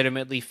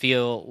legitimately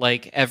feel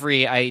like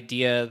every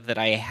idea that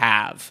I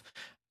have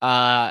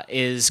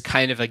is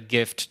kind of a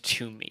gift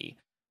to me.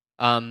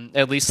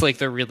 At least like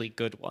the really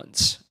good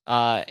ones.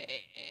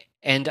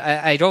 And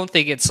I don't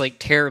think it's like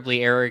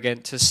terribly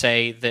arrogant to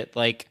say that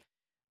like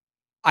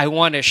I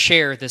want to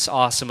share this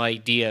awesome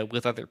idea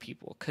with other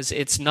people because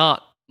it's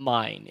not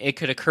mine. It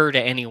could occur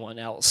to anyone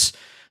else.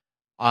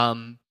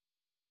 But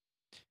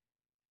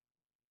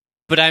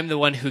I'm the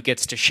one who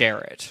gets to share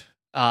it.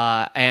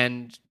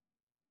 And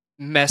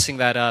messing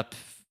that up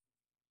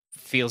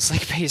feels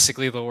like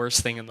basically the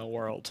worst thing in the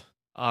world.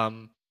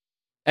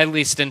 At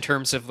least in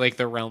terms of like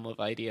the realm of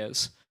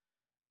ideas.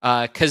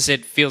 Because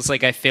it feels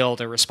like I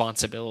failed a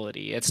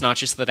responsibility. It's not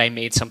just that I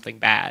made something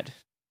bad.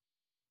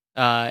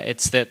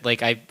 It's that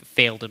like I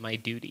failed in my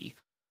duty.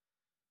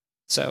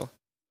 So,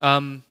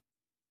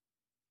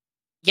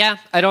 yeah,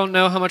 I don't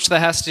know how much that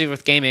has to do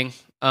with gaming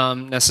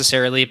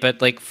necessarily,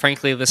 but like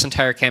frankly, this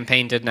entire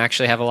campaign didn't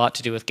actually have a lot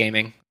to do with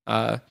gaming.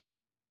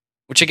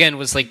 Which again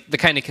was like the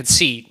kind of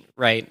conceit,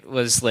 right?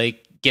 Was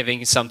like giving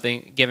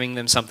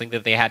them something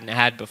that they hadn't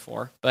had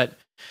before. But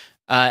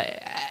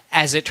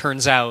as it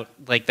turns out,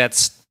 like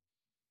that's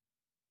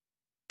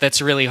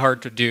really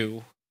hard to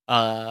do,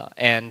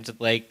 and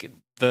like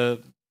the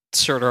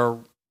sort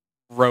of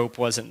rope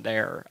wasn't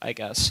there, I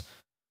guess.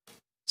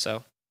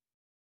 So,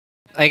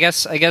 I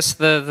guess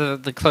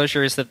the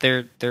closure is that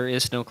there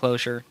is no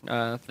closure.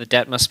 The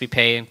debt must be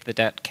paid. The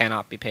debt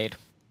cannot be paid.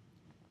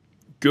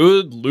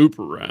 Good loop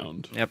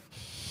around. Yep.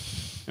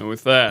 And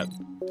with that,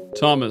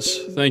 Thomas,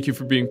 thank you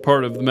for being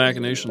part of the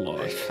Machination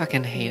Log. I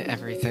fucking hate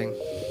everything.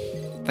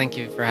 Thank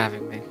you for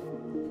having me.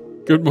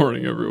 Good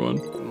morning, everyone.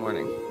 Good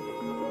morning.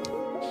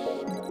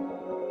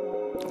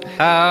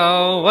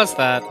 How was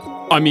that?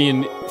 I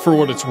mean, for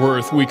what it's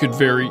worth, we could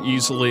very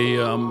easily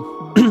at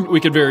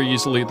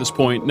this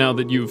point, now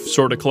that you've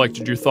sort of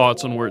collected your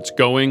thoughts on where it's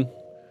going,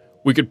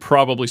 we could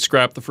probably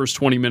scrap the first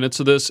 20 minutes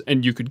of this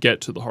and you could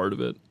get to the heart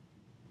of it.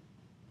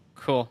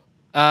 Cool.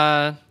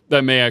 That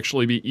may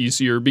actually be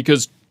easier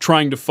because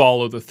trying to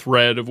follow the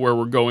thread of where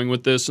we're going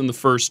with this in the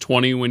first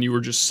 20 when you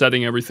were just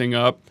setting everything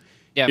up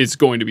is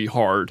going to be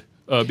hard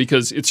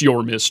because it's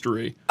your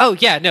mystery. Oh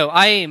yeah, no,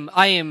 I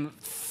am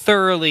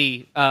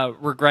thoroughly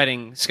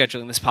regretting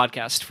scheduling this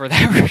podcast for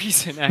that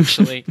reason.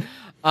 Actually,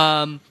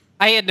 I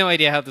had no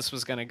idea how this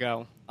was going to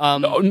go.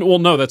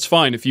 No, that's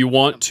fine. If you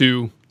want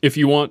to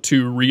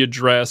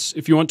redress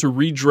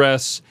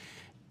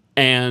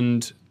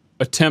and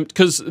attempt,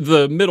 because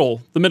the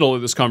middle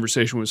of this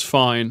conversation was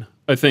fine.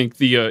 I think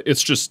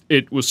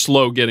it was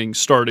slow getting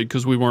started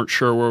because we weren't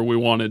sure where we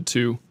wanted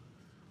to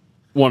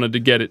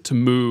get it to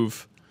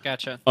move.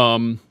 Gotcha.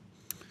 I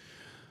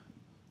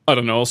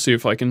don't know. I'll see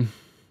if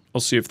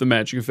the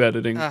magic of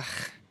editing.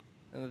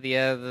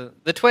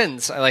 The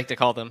twins, I like to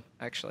call them,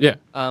 actually. Yeah.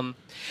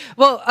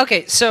 Well,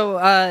 okay, so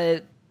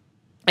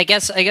I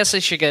guess I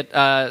should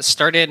get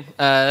started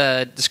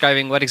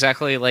describing what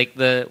exactly I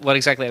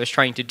was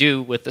trying to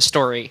do with the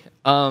story.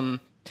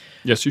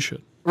 Yes, you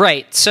should.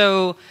 Right.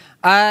 So,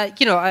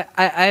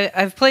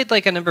 I've played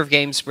like a number of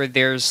games where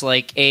there's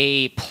like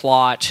a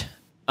plot,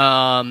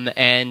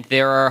 and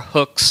there are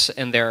hooks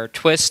and there are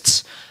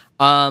twists.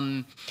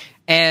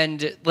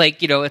 And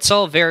like, it's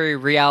all very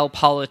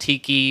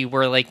realpolitik-y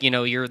where like,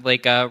 you're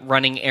like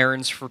running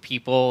errands for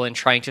people and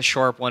trying to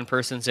shore up one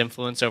person's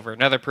influence over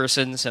another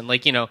person's. And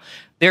like,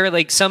 there are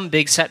like some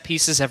big set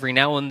pieces every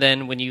now and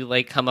then when you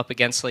like come up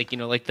against like,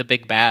 like the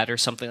big bad or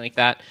something like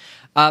that.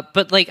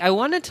 But like, I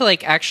wanted to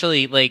like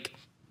actually like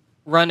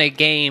run a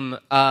game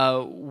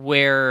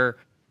where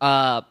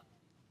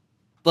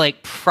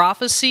like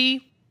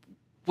prophecy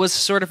was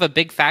sort of a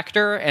big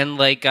factor and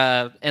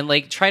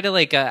try to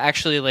like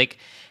actually like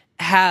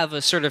have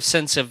a sort of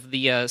sense of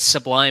the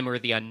sublime or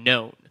the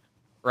unknown,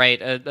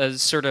 right? A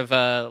sort of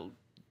a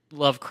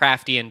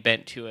Lovecraftian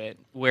bent to it,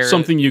 where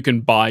something you can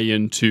buy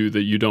into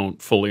that you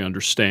don't fully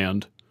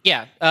understand.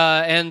 Yeah,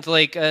 and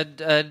like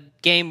a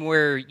game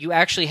where you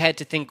actually had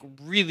to think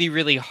really,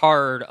 really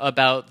hard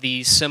about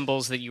the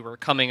symbols that you were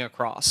coming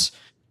across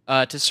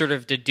to sort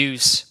of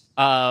deduce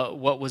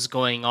what was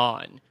going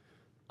on.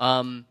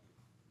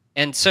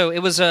 And so it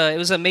was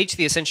a Mage to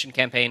the Ascension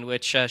campaign,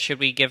 which should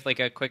we give like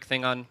a quick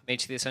thing on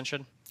Mage to the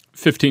Ascension?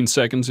 15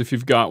 seconds if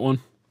you've got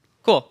one.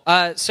 Cool.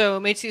 So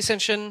Mage to the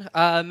Ascension,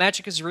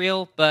 magic is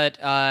real, but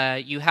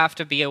you have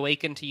to be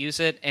awakened to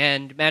use it,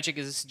 and magic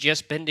is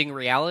just bending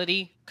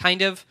reality,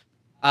 kind of.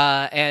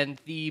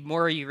 And the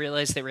more you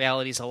realize that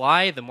reality is a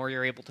lie, the more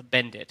you're able to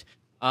bend it.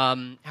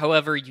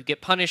 However, you get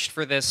punished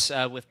for this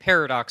with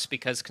paradox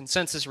because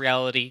consensus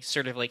reality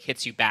sort of like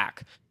hits you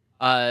back.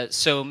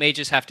 So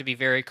mages have to be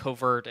very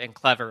covert and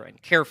clever and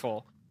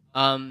careful.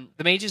 The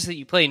mages that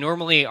you play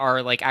normally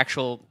are like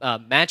actual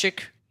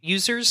magic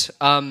users,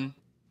 and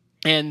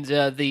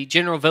the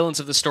general villains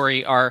of the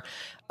story are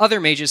other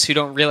mages who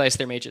don't realize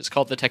they're mages,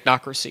 called the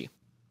Technocracy.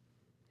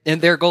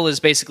 And their goal is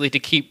basically to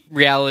keep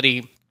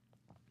reality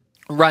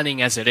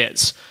running as it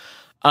is.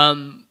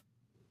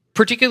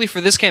 Particularly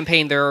for this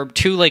campaign, there are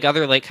two like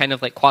other like kind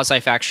of like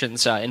quasi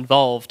factions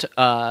involved,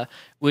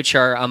 which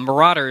are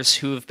Marauders,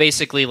 who have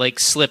basically like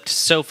slipped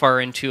so far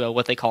into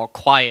what they call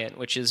quiet,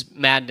 which is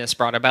madness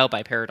brought about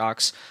by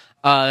paradox,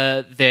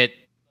 that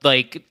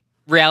like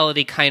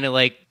reality kind of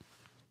like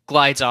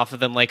glides off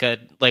of them like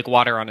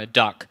water on a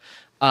duck.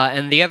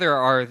 And the other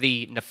are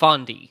the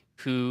Nefandi,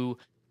 who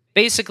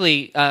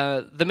basically,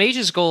 the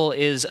mage's goal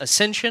is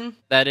ascension,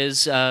 that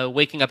is,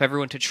 waking up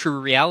everyone to true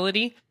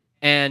reality.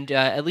 And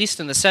at least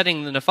in the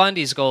setting, the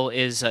Nefandi's goal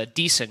is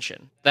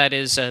descension, that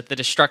is, the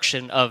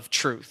destruction of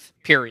truth,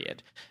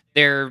 period.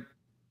 They're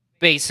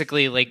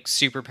basically like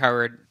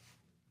superpowered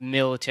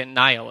militant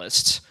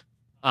nihilists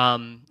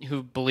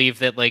who believe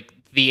that like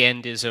the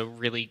end is a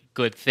really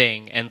good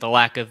thing and the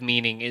lack of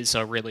meaning is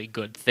a really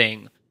good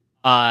thing.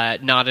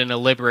 Not in a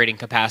liberating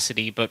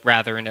capacity, but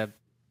rather in a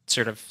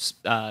sort of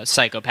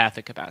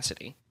psychopathic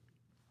capacity.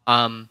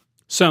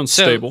 Sounds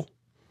stable.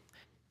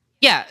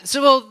 Yeah,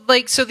 so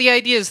so the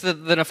idea is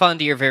that the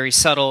Nefandi are very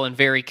subtle and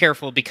very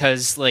careful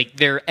because like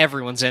they're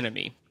everyone's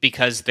enemy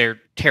because they're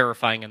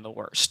terrifying and the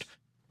worst.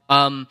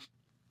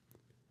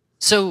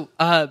 So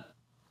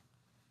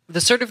the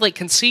sort of like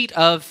conceit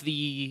of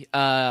the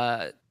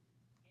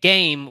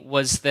game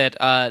was that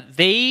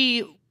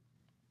they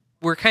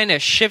were kind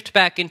of shipped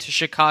back into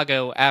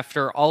Chicago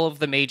after all of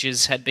the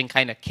mages had been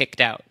kind of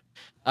kicked out.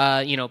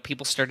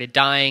 People started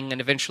dying,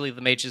 and eventually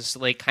the mages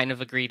like kind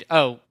of agreed,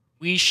 oh,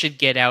 we should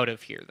get out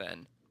of here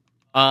then.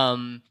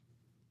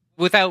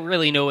 Without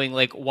really knowing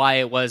like why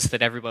it was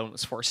that everyone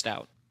was forced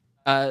out.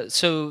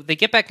 So they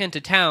get back into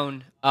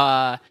town,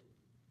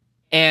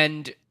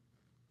 and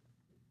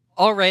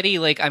already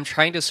like I'm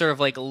trying to sort of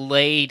like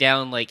lay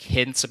down like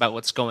hints about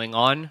what's going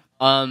on.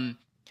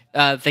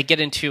 They get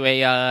into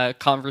a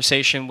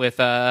conversation with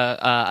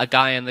a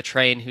guy on the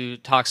train who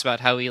talks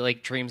about how he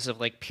like dreams of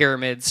like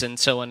pyramids and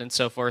so on and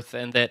so forth,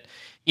 and that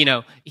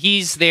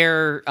he's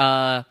there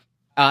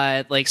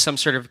like some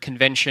sort of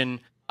convention,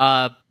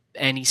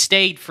 and he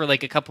stayed for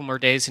like a couple more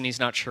days, and he's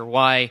not sure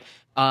why.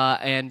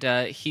 And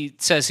he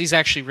says he's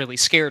actually really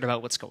scared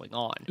about what's going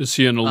on. Is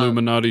he an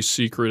Illuminati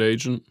secret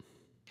agent?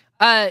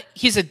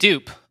 He's a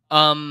dupe.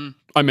 I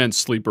meant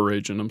sleeper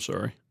agent. I'm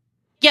sorry.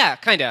 Yeah,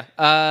 kinda.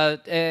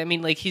 I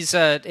mean, like he's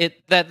that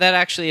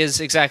actually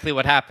is exactly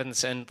what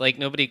happens, and like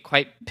nobody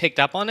quite picked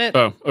up on it.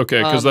 Oh,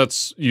 okay,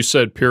 because you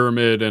said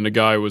pyramid, and a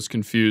guy was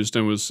confused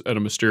and was at a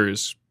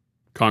mysterious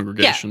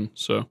congregation. Yeah.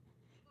 So.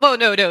 Well,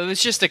 no, it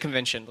was just a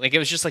convention. Like it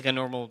was just like a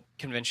normal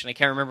convention. I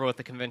can't remember what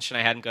the convention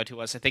I had him go to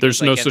was. I think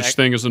there's it was no such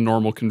thing as a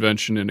normal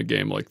convention in a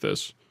game like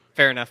this.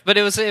 Fair enough, but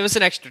it was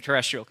an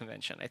extraterrestrial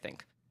convention, I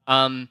think.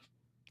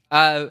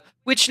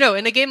 Which no,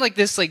 in a game like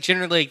this, like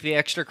generally like, the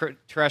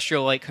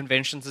extraterrestrial like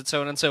conventions and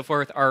so on and so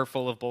forth are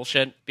full of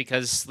bullshit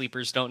because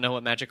sleepers don't know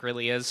what magic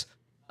really is.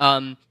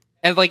 And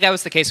like that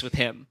was the case with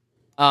him.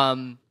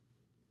 Though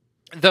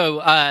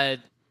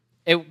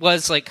it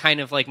was like kind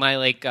of like my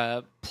like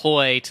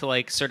ploy to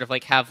like sort of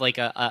like have like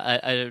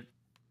a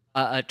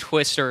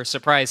twist or a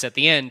surprise at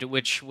the end,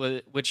 which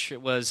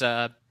was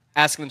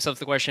asking themselves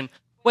the question,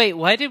 wait,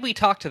 why did we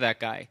talk to that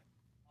guy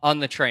on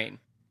the train?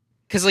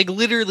 Because, like,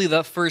 literally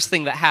the first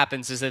thing that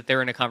happens is that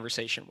they're in a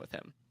conversation with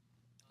him.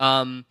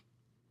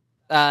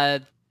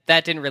 That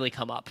didn't really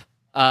come up,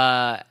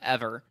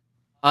 ever.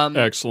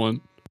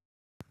 Excellent.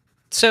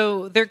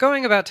 So they're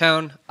going about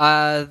town,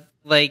 and,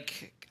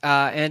 like,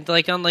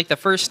 on, like, the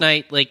first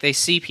night, like, they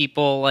see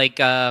people, like,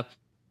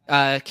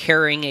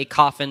 carrying a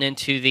coffin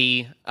into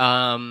the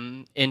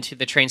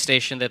train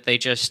station that they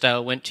just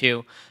went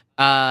to.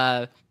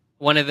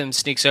 One of them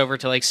sneaks over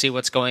to like see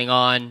what's going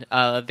on.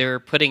 They're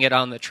putting it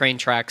on the train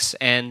tracks,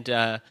 and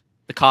the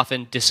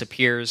coffin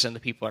disappears, and the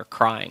people are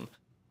crying.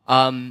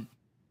 The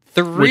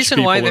reason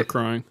Which why people are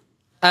crying?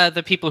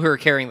 The people who are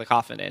carrying the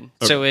coffin in.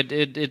 Okay. So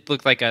it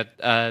looked like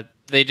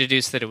they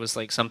deduced that it was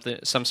like some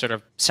sort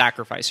of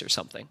sacrifice or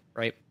something,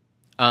 right?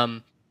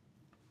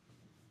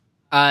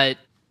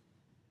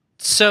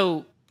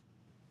 So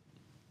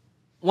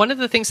one of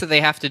the things that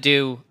they have to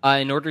do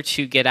in order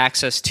to get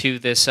access to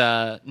this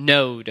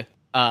node.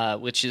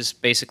 Which is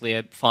basically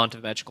a font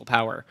of magical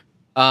power.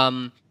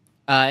 And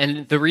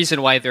the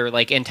reason why they're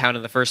like in town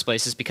in the first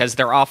place is because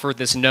they're offered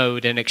this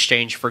node in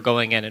exchange for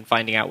going in and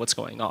finding out what's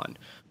going on.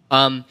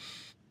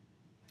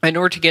 In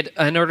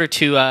order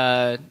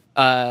to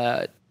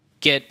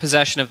get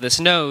possession of this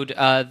node,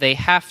 they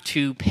have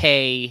to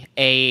pay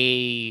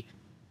a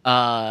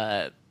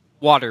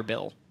water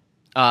bill.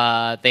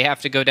 They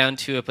have to go down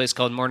to a place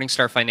called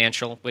Morningstar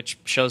Financial, which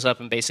shows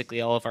up in basically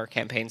all of our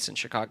campaigns in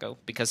Chicago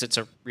because it's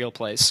a real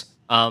place.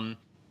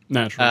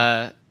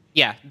 Natural.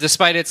 Yeah,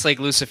 despite its like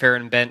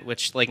Luciferian bent,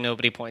 which like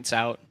nobody points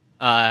out,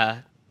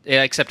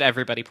 except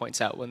everybody points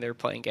out when they're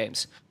playing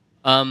games.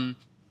 So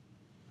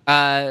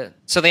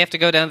they have to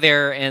go down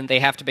there and they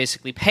have to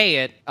basically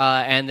pay it,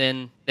 and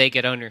then they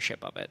get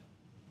ownership of it.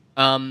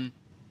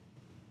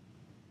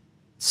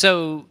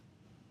 So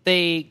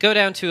they go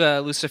down to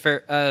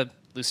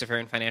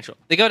Luciferian Financial.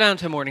 They go down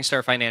to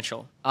Morningstar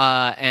Financial,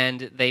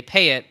 and they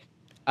pay it.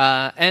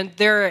 And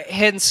there are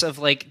hints of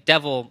like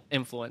devil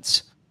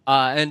influence,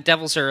 and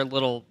devils are a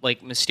little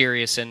like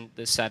mysterious in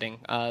this setting.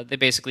 They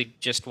basically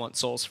just want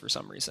souls for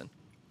some reason.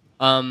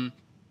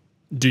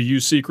 Do you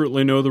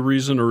secretly know the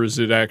reason, or is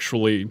it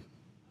actually?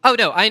 Oh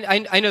no,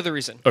 I know the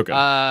reason. Okay.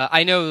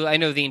 I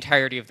know the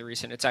entirety of the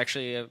reason. It's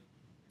actually a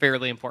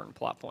fairly important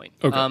plot point.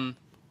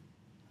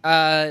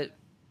 Okay.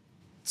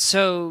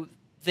 So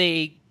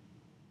they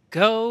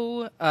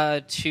go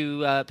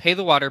to pay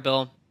the water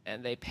bill,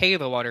 and they pay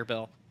the water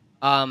bill.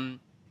 And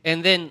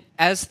then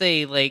as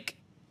they like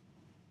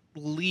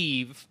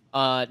leave,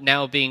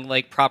 now being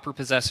like proper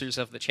possessors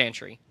of the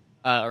Chantry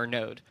or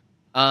node,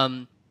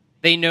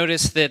 they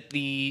notice that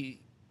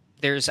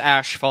there's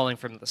ash falling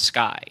from the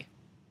sky,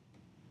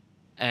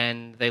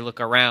 and they look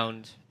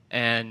around,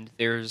 and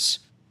there's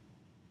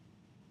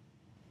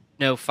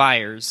no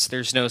fires.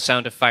 There's no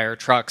sound of fire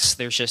trucks.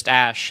 There's just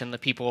ash, and the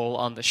people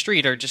on the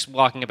street are just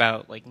walking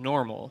about like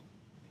normal,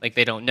 like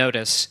they don't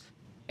notice.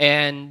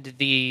 And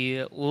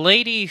the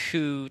lady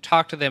who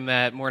talked to them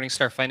at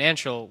Morningstar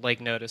Financial like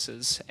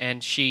notices,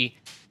 and she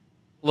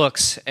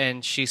looks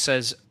and she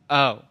says,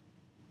 "Oh,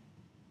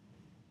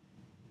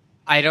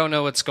 I don't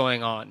know what's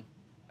going on."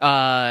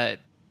 And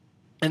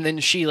then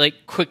she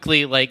like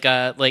quickly like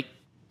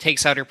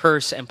takes out her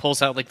purse and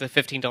pulls out like the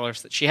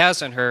 $15 that she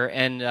has on her,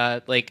 and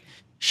like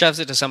shoves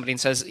it to somebody and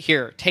says,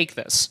 "Here, take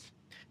this."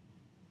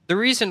 The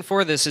reason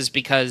for this is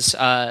because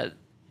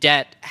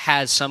debt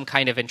has some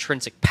kind of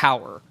intrinsic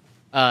power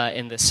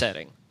in this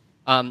setting.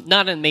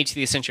 Not in Mage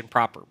the Ascension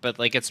proper, but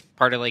like it's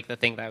part of like the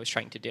thing that I was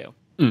trying to do.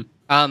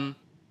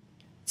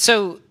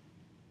 So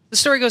the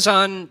story goes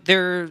on.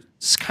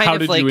 There's kind How of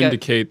did like you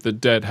indicate that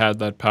debt had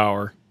that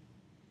power?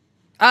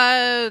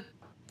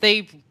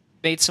 they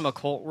made some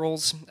occult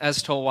rules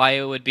as to why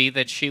it would be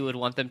that she would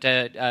want them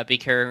to be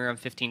carrying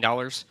around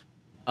 $15.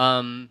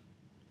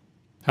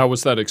 How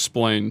was that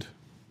explained?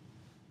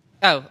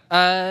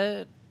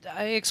 I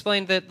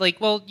explained that, like,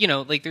 well, you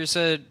know, like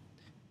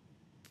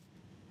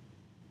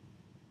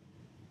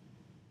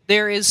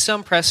there is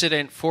some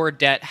precedent for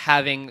debt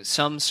having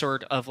some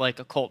sort of like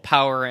occult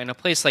power, and a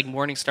place like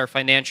Morningstar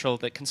Financial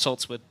that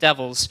consults with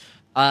devils,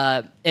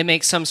 it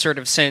makes some sort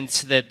of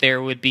sense that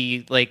there would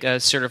be like a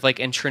sort of like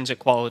intrinsic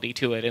quality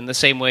to it, in the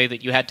same way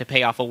that you had to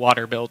pay off a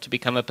water bill to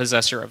become a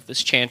possessor of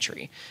this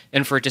chantry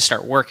and for it to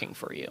start working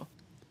for you.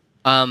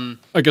 I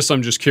guess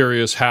I'm just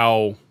curious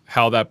how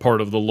that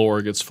part of the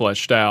lore gets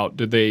fleshed out.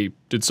 Did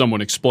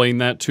someone explain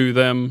that to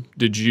them?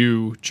 Did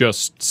you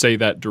just say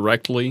that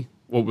directly?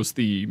 What was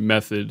the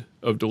method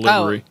of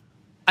delivery?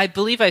 I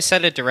believe I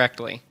said it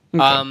directly.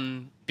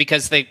 Okay.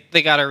 Because they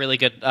got a really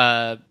good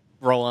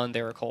roll on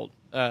their occult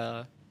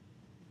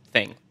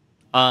thing.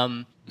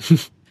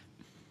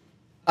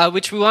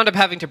 Which we wound up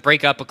having to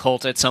break up a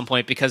cult at some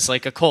point, because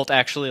like a cult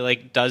actually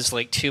like does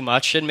like too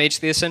much in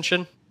Mage the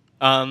Ascension.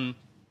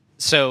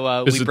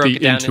 So is we it broke the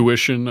it down.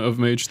 intuition of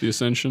Mage the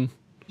Ascension?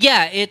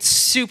 Yeah, it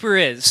super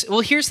is. Well,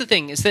 here's the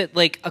thing, is that,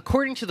 like,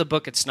 according to the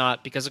book, it's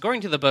not. Because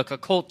according to the book,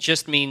 occult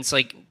just means,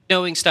 like,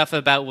 knowing stuff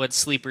about what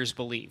sleepers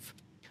believe.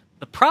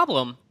 The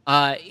problem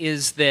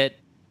is that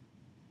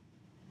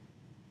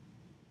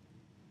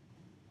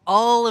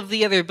all of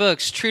the other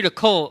books treat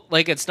occult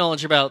like it's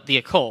knowledge about the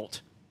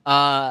occult.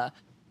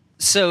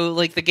 So,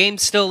 like, the game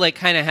still, like,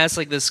 kind of has,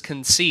 like, this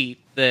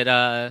conceit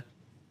that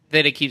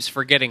it keeps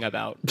forgetting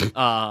about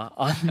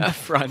on that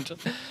front.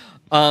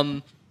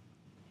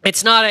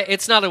 It's not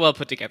a well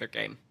put together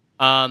game.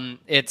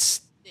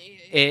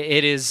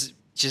 It is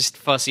just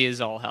fussy as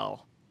all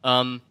hell.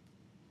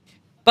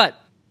 But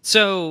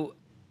so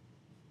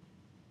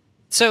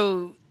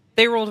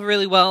they rolled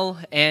really well,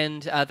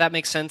 and that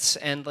makes sense.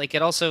 And like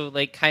it also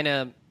like kind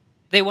of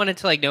they wanted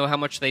to like know how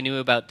much they knew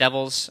about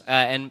devils,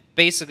 and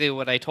basically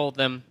what I told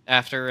them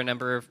after a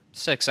number of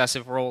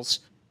successive rolls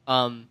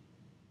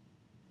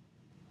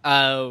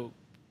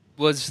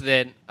was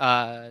that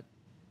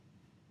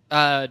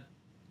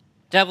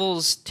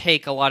devils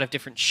take a lot of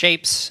different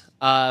shapes,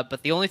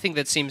 but the only thing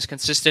that seems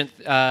consistent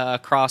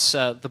across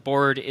the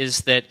board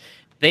is that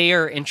they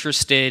are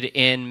interested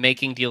in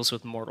making deals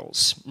with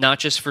mortals, not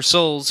just for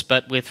souls,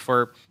 but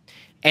for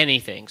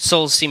anything.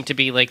 Souls seem to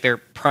be like their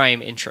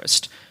prime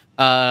interest,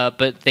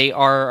 but they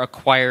are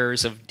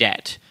acquirers of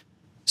debt.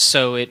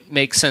 So it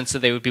makes sense that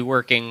they would be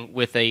working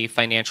with a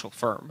financial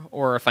firm,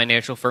 or a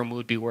financial firm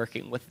would be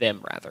working with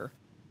them, rather.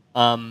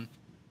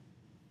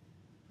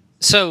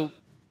 So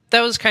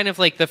that was kind of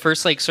like the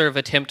first like sort of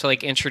attempt to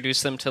like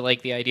introduce them to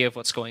like the idea of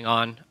what's going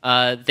on.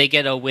 They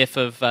get a whiff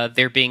of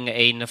there being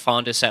a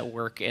Nefandus at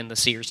work in the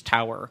Seers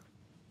Tower,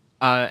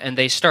 and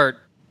they start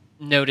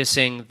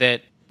noticing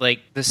that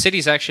like the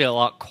city's actually a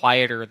lot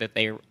quieter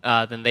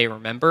than they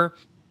remember,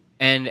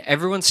 and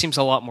everyone seems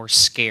a lot more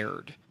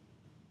scared.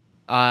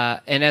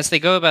 And as they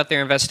go about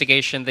their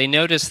investigation, they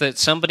notice that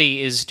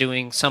somebody is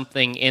doing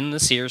something in the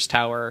Seers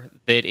Tower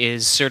that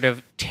is sort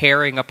of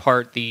tearing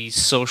apart the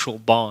social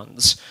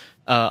bonds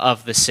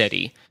of the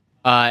city,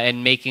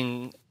 and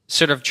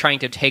trying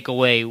to take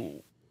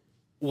away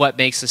what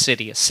makes the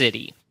city a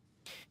city.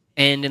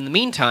 And in the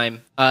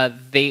meantime,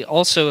 they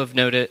also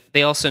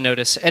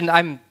notice, and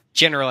I'm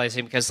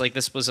generalizing because like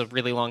this was a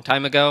really long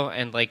time ago,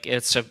 and like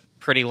it's a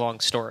pretty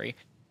long story.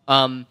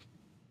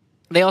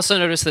 They also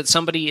notice that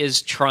somebody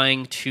is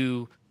trying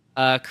to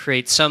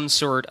create some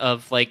sort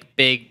of like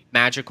big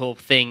magical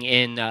thing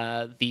in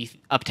the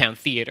Uptown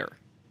Theater,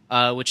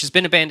 which has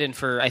been abandoned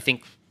for I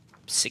think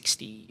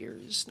 60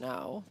 years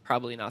now,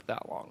 probably not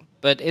that long,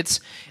 but it's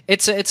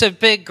a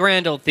big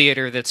grand old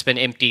theater that's been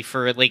empty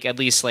for like at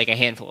least like a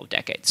handful of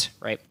decades,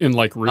 right? In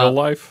like real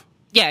life?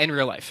 Yeah, in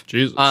real life.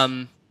 Jesus.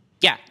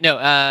 Yeah,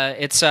 no,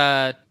 it's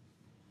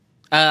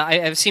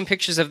I've seen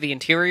pictures of the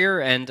interior,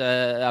 and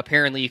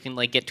apparently you can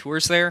like get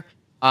tours there.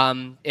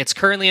 It's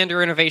currently under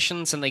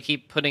renovations, and they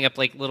keep putting up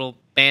like little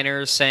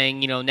banners saying,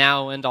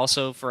 now and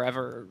also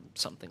forever, or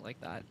something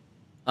like that.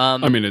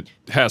 I mean, it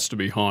has to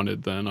be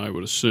haunted then, I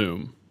would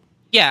assume.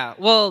 Yeah,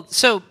 well,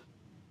 so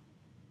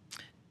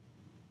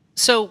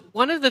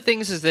one of the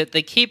things is that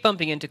they keep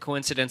bumping into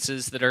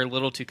coincidences that are a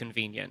little too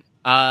convenient.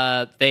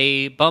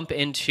 They bump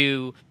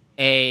into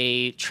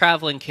a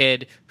traveling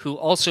kid who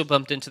also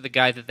bumped into the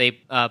guy that they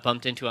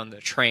bumped into on the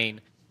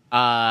train.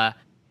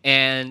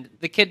 And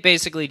the kid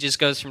basically just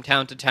goes from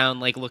town to town,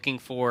 like looking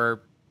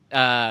for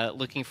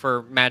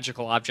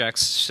magical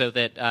objects so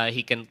that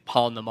he can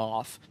pawn them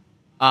off,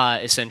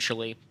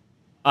 essentially.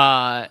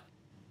 And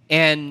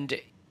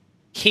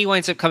he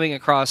winds up coming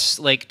across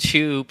like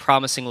two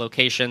promising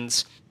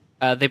locations.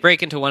 They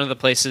break into one of the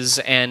places,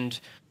 and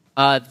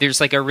there's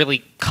like a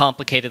really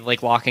complicated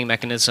like locking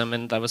mechanism,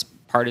 and that was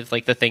part of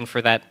like the thing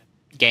for that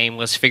game,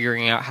 was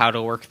figuring out how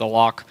to work the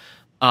lock.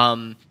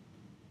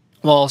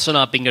 While also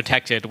not being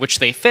detected, which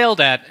they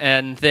failed at,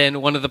 and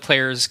then one of the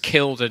players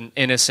killed an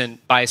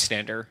innocent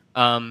bystander,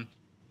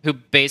 who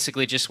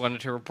basically just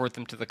wanted to report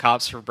them to the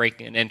cops for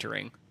breaking and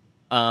entering.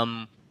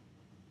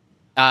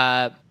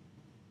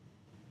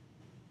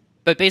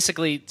 But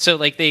basically, so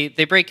like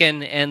they break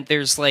in, and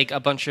there's like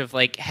a bunch of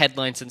like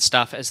headlines and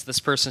stuff as this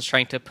person's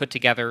trying to put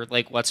together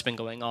like what's been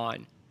going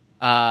on.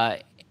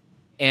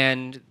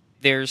 And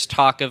there's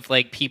talk of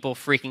like people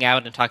freaking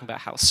out and talking about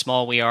how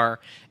small we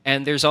are.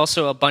 And there's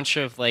also a bunch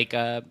of like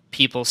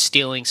people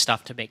stealing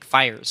stuff to make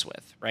fires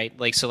with, right?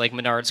 Like, so like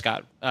Menards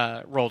got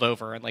rolled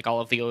over, and like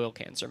all of the oil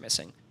cans are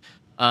missing,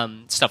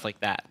 stuff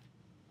like that.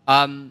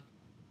 And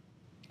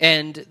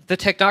the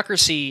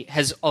technocracy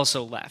has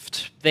also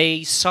left.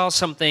 They saw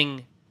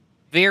something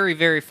very,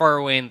 very far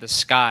away in the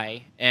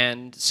sky,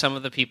 and some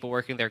of the people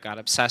working there got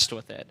obsessed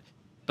with it.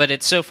 But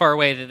it's so far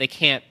away that they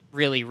can't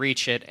really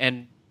reach it,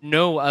 and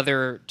no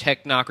other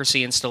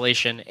technocracy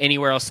installation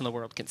anywhere else in the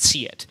world can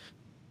see it.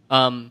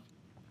 How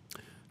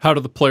do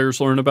the players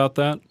learn about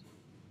that?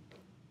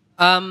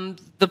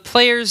 The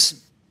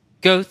players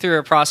go through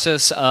a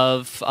process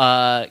of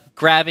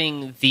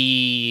grabbing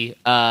the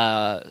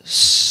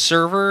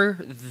server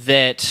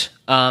that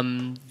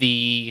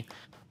the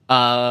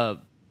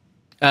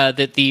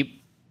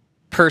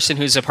person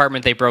whose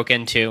apartment they broke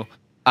into.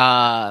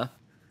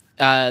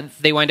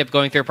 They wind up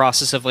going through a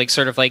process of like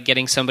sort of like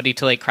getting somebody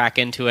to like crack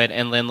into it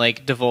and then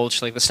like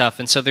divulge like the stuff.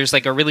 And so there's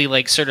like a really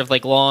like sort of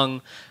like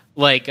long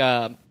like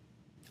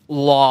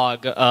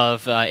log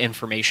of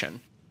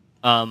information.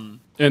 And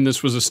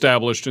this was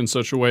established in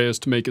such a way as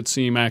to make it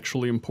seem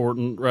actually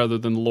important rather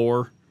than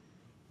lore.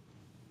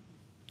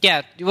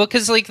 Yeah, well,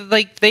 because like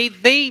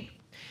they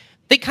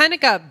kind of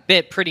got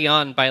bit pretty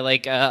on by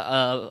like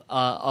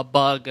a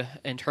bug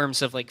in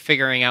terms of like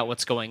figuring out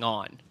what's going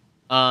on.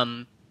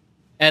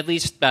 At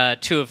least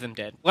two of them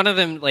did. One of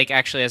them, like,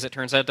 actually, as it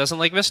turns out, doesn't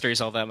like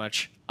mysteries all that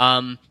much.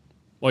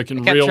 Like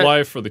in real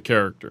life or the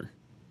character?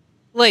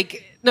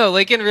 No,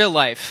 like in real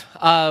life,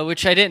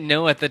 which I didn't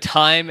know at the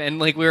time, and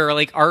like we were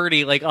like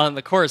already like on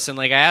the course, and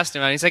like I asked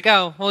him, and he's like,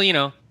 "Oh, well,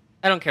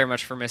 I don't care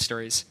much for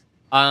mysteries."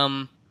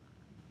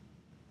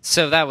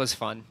 So that was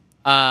fun.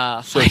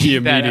 So he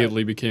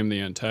immediately became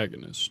the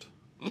antagonist.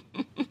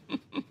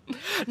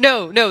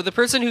 No, the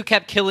person who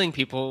kept killing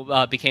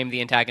people became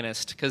the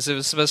antagonist, because it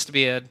was supposed to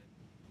be a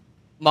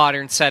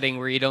modern setting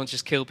where you don't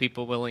just kill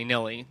people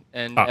willy-nilly,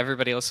 and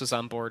everybody else was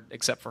on board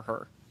except for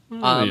her.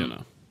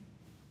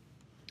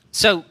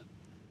 So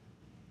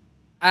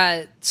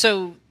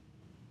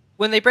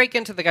when they break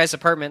into the guy's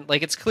apartment,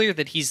 like it's clear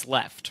that he's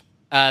left,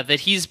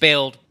 that he's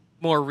bailed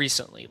more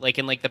recently, like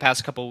in like the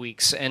past couple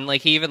weeks, and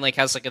like he even like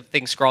has like a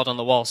thing scrawled on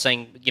the wall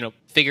saying,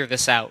 figure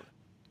this out,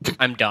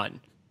 I'm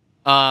done.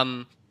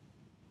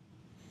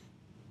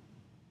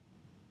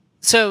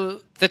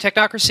 So the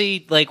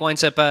technocracy like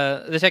winds up.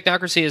 The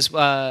technocracy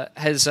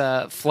has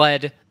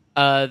fled.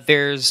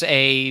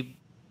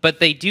 But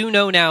they do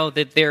know now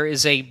that there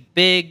is a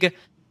big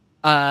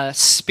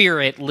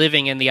spirit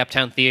living in the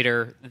Uptown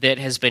Theater that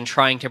has been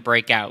trying to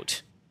break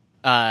out.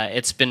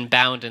 It's been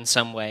bound in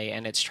some way,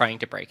 and it's trying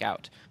to break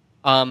out.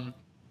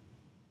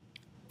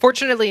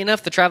 Fortunately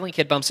enough, the traveling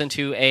kid bumps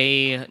into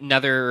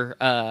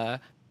another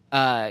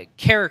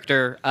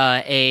character,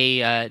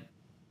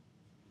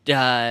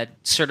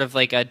 sort of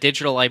like a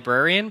digital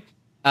librarian.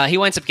 He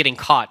winds up getting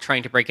caught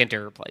trying to break into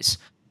her place.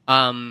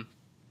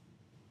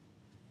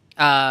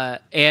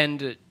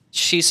 And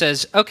she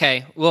says,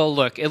 okay, well,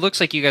 look, it looks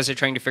like you guys are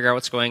trying to figure out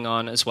what's going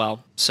on as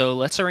well. So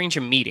let's arrange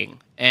a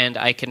meeting, and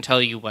I can tell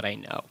you what I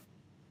know.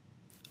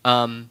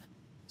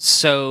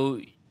 So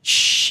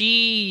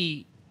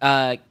she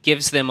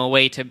gives them a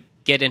way to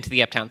get into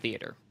the Uptown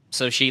Theater.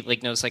 So she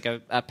like knows like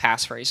a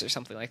passphrase or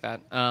something like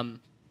that.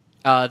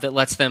 That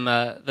lets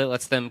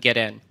them get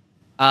in.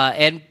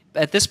 And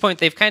at this point,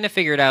 they've kind of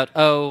figured out,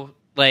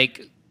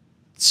 like,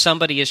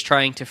 somebody is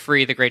trying to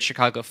free the Great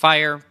Chicago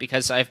Fire,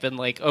 because I've been,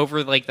 like,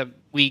 over, like, the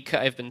week,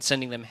 I've been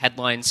sending them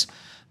headlines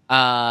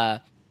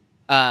about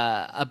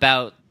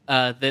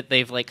that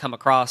they've, like, come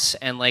across,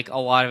 and, like, a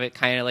lot of it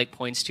kind of, like,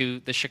 points to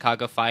the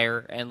Chicago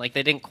Fire, and, like,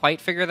 they didn't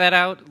quite figure that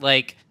out,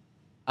 like,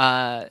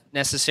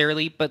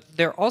 necessarily, but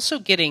they're also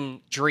getting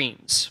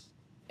dreams.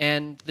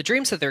 And the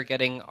dreams that they're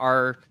getting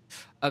are,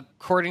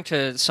 according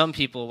to some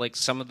people, like,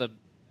 some of the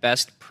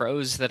best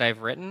prose that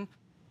I've written.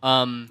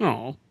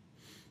 Oh.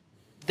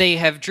 They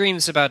have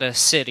dreams about a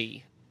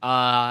city,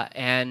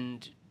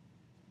 and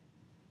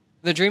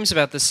the dreams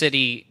about the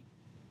city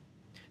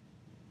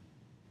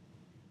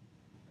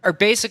are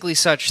basically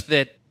such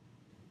that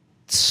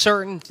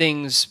certain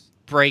things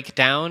break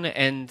down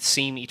and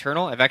seem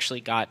eternal. I've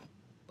actually got,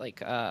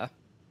 like, let's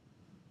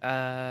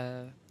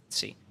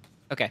see.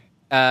 Okay.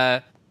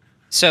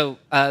 So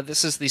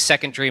this is the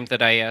second dream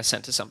that I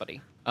sent to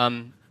somebody.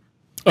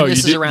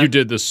 You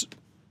did this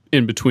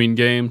in between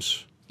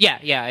games?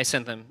 Yeah, I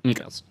sent them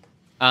emails.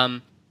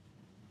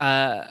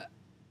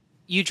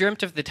 You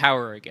dreamt of the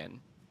tower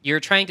again. You were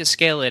trying to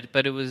scale it,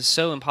 but it was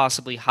so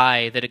impossibly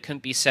high that it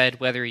couldn't be said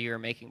whether you were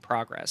making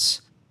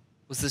progress.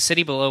 Was the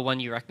city below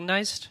one you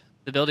recognized?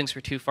 The buildings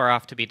were too far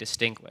off to be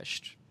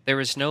distinguished. There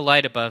was no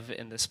light above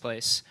in this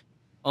place,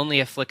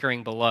 only a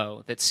flickering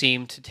below that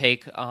seemed to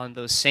take on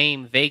those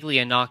same vaguely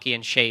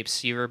Enochian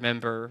shapes you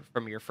remember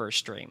from your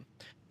first dream.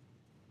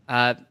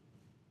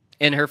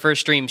 In her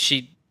first dream,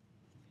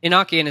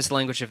 Enochian is the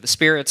language of the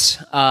spirits.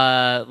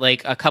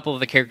 Like, a couple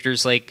of the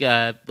characters, like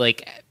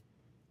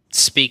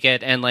speak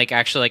it and, like,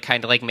 actually, like,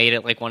 kind of, like, made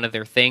it, like, one of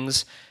their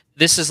things.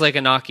 This is, like,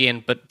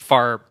 Enochian, but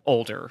far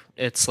older.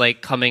 It's,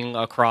 like, coming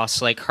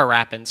across, like,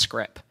 Harappan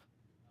script.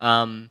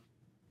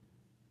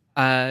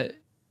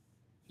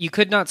 You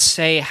could not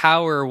say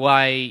how or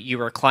why you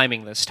were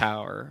climbing this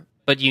tower,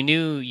 but you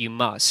knew you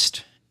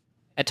must.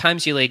 At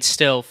times you laid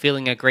still,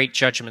 feeling a great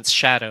judgment's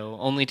shadow,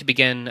 only to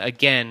begin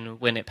again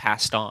when it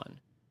passed on.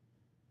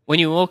 When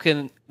you awoke,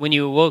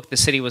 the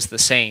city was the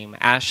same,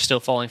 ash still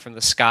falling from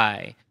the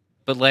sky,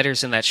 but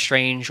letters in that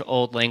strange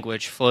old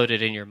language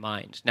floated in your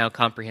mind, now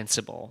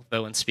comprehensible,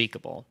 though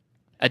unspeakable.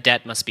 A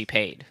debt must be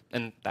paid,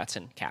 and that's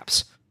in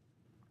caps.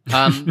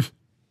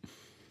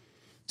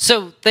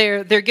 So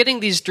they're getting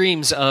these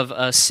dreams of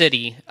a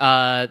city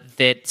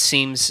that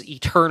seems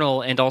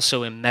eternal and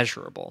also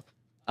immeasurable,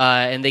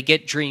 and they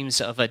get dreams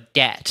of a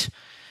debt,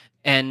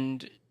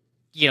 and,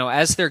 you know,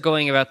 as they're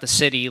going about the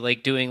city,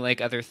 like, doing,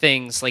 like, other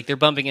things, like, they're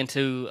bumping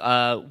into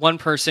one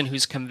person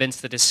who's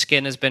convinced that his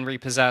skin has been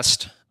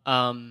repossessed,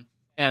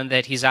 and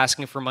that he's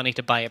asking for money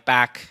to buy it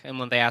back. And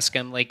when they ask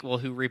him, like, well,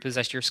 who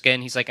repossessed your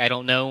skin? He's like, I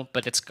don't know,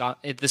 but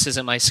this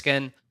isn't my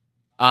skin.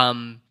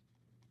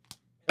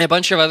 A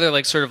bunch of other,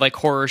 like, sort of, like,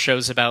 horror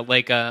shows about,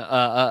 like,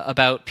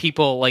 about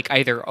people, like,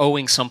 either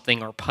owing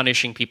something or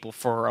punishing people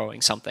for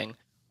owing something.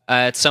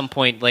 At some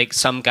point, like,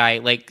 some guy,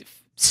 like,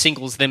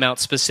 singles them out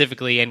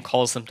specifically and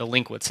calls them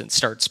delinquents and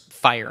starts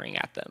firing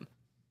at them.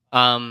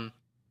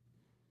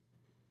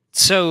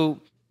 So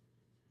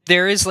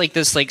there is, like,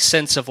 this, like,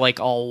 sense of, like,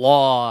 a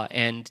law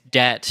and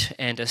debt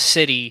and a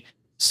city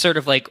sort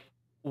of, like,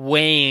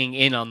 weighing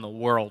in on the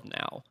world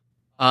now.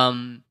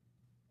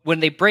 When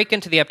they break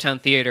into the Uptown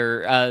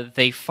Theater,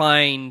 they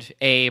find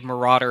a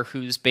marauder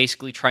who's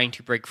basically trying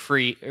to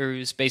free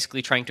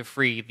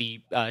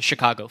the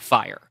Chicago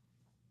Fire.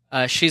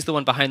 She's the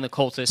one behind the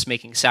cultists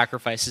making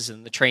sacrifices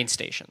in the train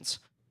stations.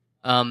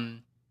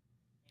 And,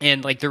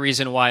 like, the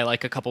reason why,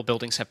 like, a couple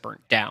buildings have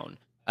burnt down.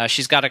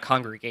 She's got a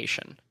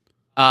congregation.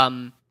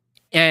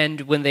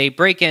 And when they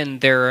break in,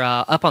 they're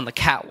up on the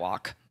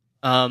catwalk.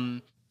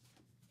 And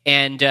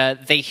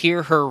they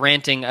hear her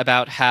ranting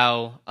about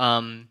how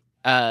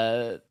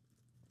the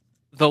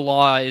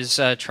law is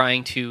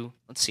trying to...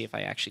 Let's see if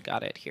I actually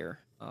got it here.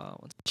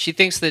 She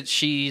thinks that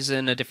she's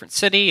in a different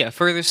city, a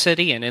further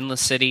city, an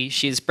endless city.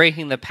 She is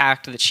breaking the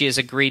pact that she has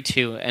agreed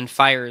to, and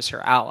Fire is her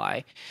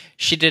ally.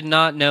 She did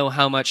not know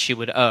how much she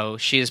would owe.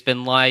 She has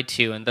been lied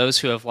to, and those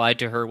who have lied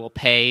to her will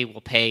pay, will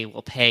pay,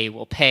 will pay,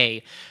 will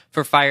pay.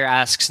 For Fire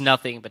asks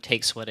nothing but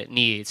takes what it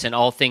needs, and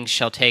all things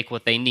shall take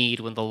what they need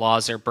when the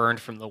laws are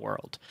burned from the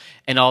world.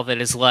 And all that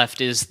is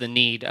left is the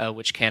need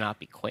which cannot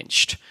be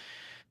quenched.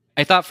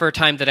 I thought for a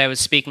time that I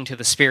was speaking to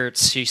the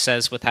spirits, she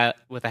says with a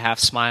half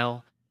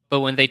smile.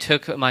 But when they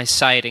took my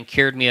sight and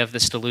cured me of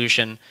this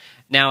delusion,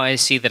 now I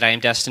see that I am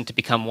destined to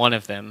become one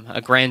of them,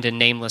 a grand and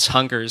nameless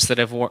hungers that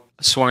have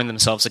sworn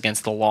themselves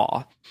against the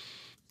law.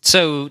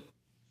 So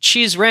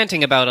she's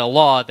ranting about a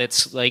law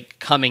that's, like,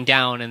 coming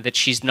down, and that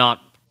she's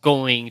not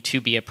going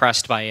to be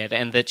oppressed by it,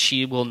 and that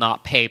she will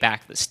not pay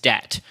back this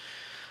debt.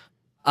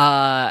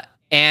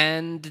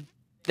 And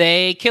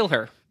they kill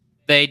her.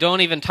 They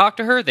don't even talk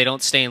to her. They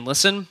don't stay and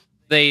listen.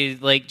 They,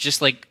 like, just,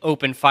 like,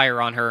 open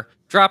fire on her.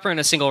 Drop her in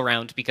a single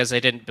round because they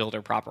didn't build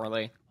her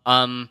properly.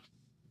 And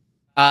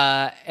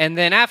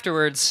then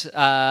afterwards,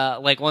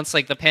 like, once,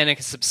 like, the panic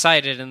has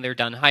subsided and they're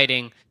done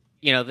hiding,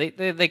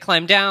 they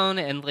climb down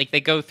and like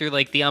they go through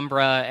like the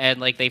Umbra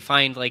and like they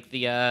find like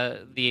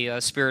the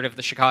spirit of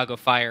the Chicago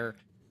Fire.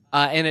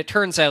 And it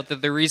turns out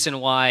that the reason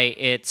why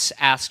it's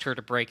asked her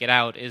to break it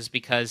out is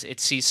because it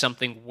sees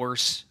something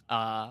worse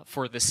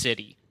for the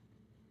city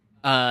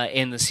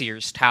in the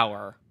Sears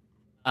Tower.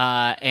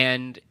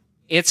 And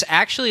it's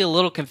actually a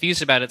little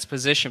confused about its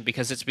position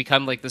because it's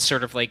become like this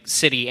sort of like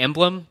city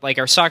emblem. Like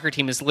our soccer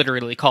team is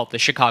literally called the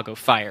Chicago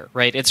Fire,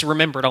 right? It's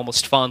remembered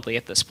almost fondly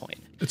at this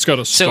point. It's got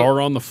a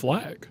star on the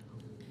flag.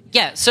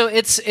 Yeah, so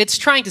it's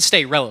trying to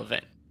stay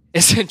relevant,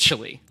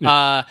 essentially.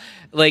 Yeah.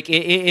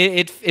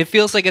 It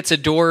feels like it's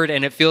adored,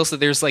 and it feels that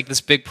there's like this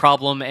big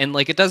problem, and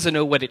like it doesn't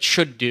know what it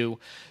should do.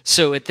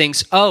 So it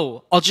thinks,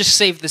 oh, I'll just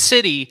save the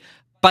city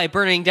by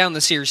burning down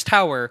the Sears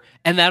Tower,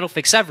 and that'll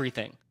fix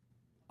everything.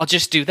 I'll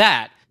just do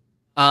that.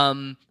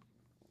 And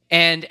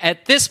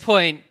at this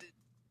point,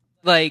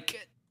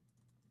 like,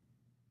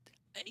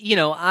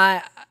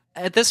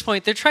 at this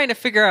point, they're trying to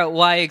figure out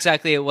why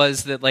exactly it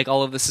was that like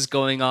all of this is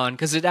going on,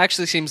 because it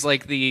actually seems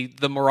like the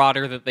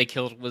marauder that they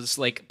killed was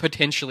like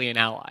potentially an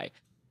ally,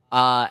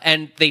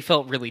 and they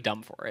felt really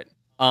dumb for it.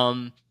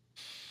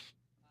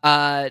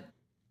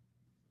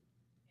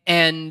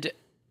 And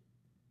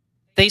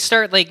they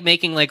start like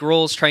making like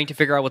rolls trying to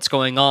figure out what's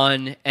going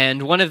on,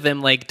 and one of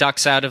them like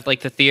ducks out of like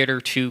the theater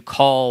to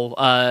call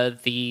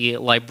the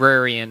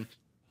librarian,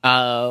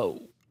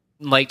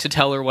 like to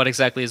tell her what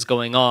exactly is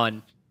going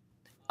on.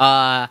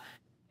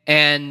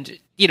 And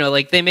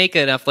like they make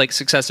enough like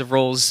successive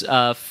rolls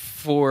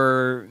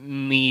for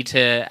me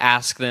to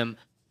ask them,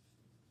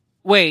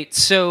 wait,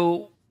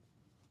 so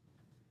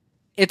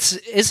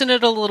isn't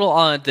it a little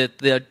odd that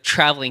the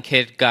traveling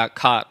kid got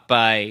caught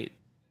by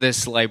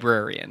this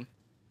librarian?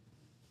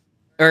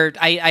 Or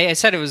I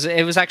said it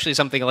was actually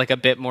something like a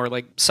bit more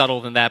like subtle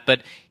than that.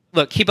 But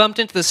look, he bumped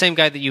into the same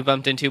guy that you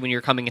bumped into when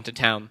you're coming into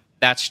town.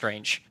 That's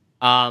strange.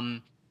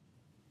 And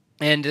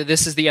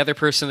this is the other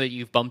person that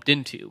you've bumped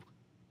into.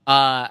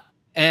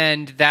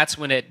 And that's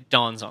when it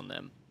dawns on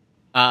them.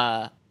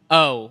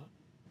 Oh,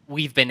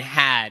 we've been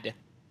had.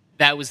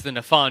 That was the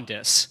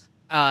Nefandus.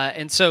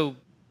 And so,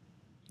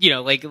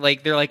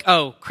 like they're like,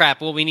 oh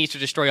crap. Well, we need to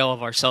destroy all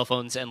of our cell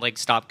phones and like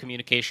stop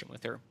communication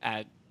with her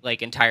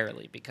like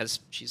entirely because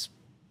she's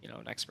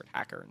an expert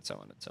hacker and so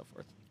on and so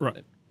forth. Right.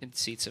 The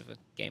conceits of a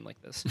game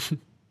like this.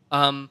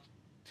 But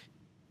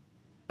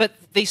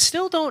they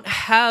still don't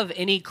have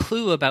any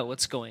clue about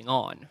what's going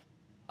on.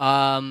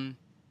 And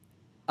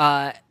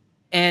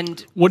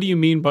what do you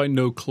mean by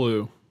no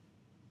clue?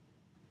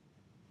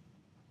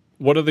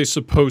 What are they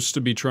supposed to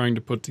be trying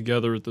to put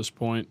together at this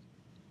point?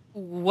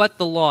 What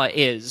the law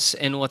is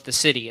and what the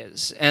city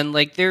is. And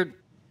like they're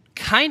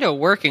kind of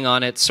working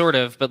on it sort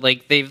of, but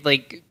like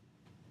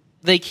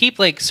they keep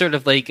like sort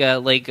of like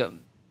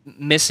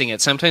missing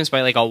it, sometimes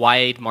by like a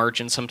wide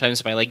margin,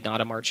 sometimes by like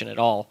not a margin at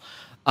all.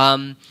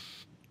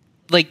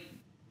 Like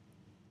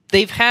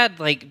they've had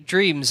like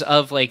dreams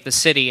of like the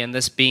city and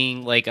this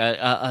being like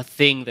a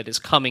thing that is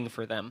coming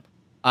for them,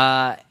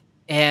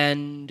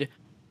 and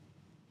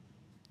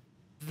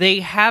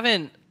they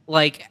haven't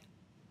like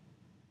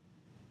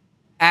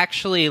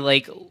actually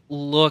like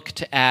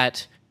looked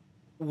at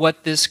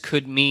what this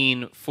could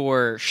mean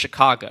for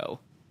Chicago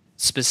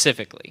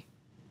specifically.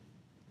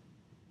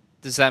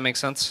 Does that make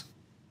sense?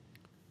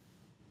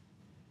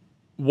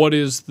 What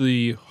is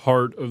the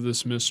heart of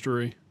this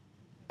mystery?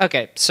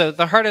 Okay, so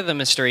the heart of the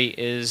mystery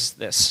is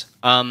this.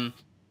 And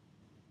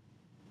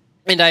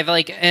I've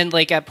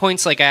at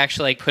points like I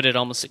actually like put it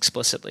almost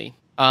explicitly.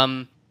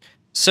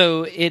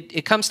 So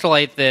it comes to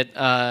light that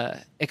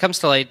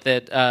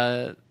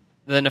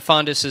the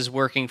Nefandus is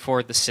working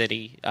for the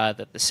city,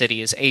 that the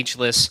city is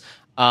ageless,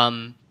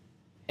 and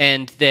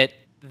that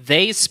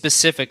they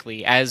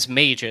specifically, as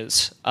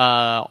mages,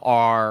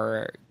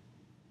 are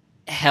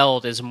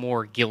held as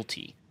more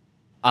guilty,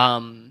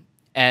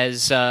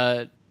 as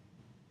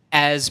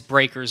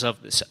breakers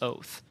of this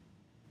oath.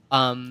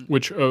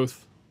 Which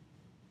oath?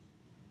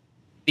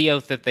 The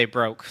oath that they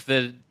broke.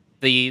 They're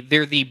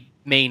the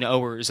main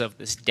owers of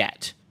this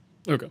debt.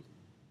 Okay.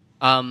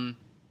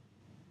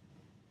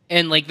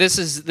 And like this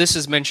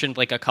is mentioned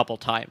like a couple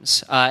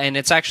times, and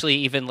it's actually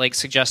even like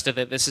suggested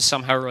that this is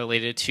somehow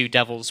related to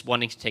devils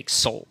wanting to take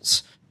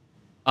souls.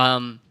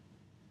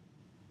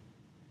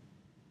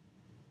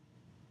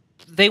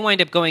 They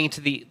wind up breaking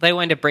into the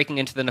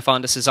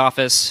Nefandus'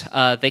 office.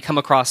 They come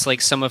across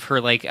like some of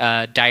her like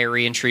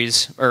diary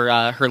entries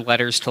or her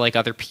letters to like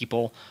other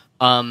people,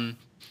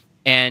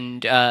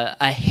 and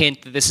a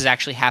hint that this has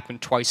actually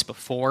happened twice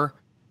before.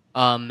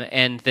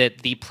 And that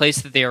the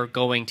place that they are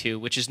going to,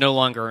 which is no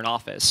longer an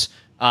office,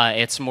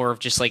 it's more of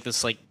just like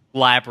this like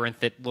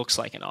labyrinth that looks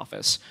like an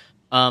office.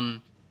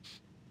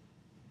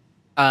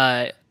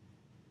 That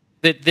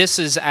this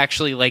is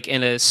actually like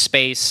in a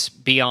space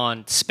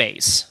beyond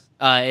space.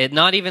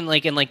 Not even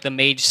like in like the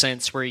mage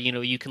sense where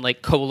you can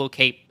like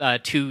co-locate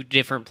two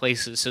different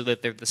places so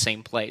that they're the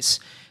same place.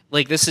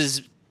 Like this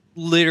is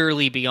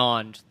literally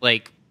beyond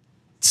like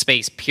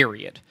space.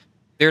 Period.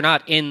 They're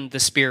not in the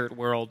spirit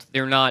world.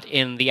 They're not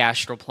in the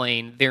astral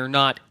plane. They're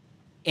not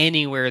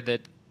anywhere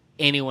that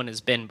anyone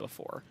has been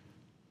before.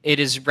 It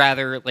is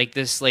rather like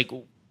this like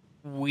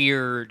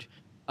weird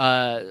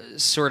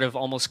sort of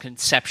almost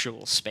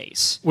conceptual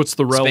space. What's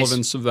the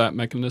relevance of that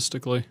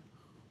mechanistically?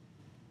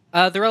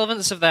 The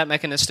relevance of that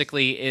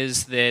mechanistically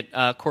is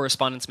that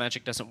correspondence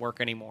magic doesn't work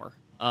anymore,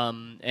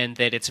 and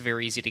that it's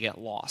very easy to get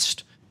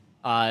lost.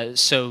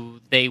 So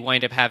they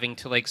wind up having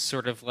to like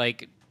sort of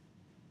like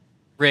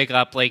rig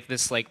up like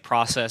this like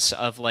process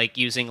of like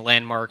using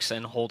landmarks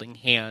and holding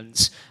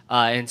hands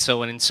and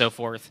so on and so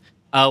forth,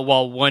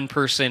 while one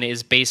person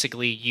is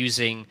basically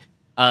using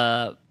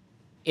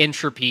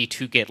entropy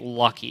to get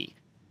lucky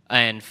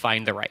and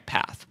find the right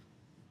path.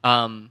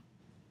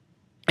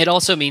 It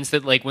also means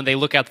that like when they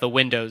look out the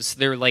windows,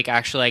 they're like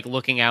actually like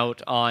looking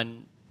out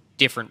on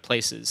different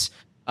places.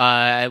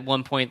 At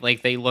one point,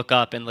 like they look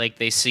up and like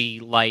they see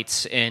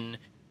lights in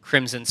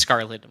crimson,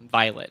 scarlet, and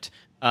violet,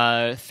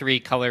 3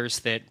 colors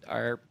that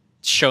are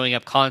showing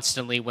up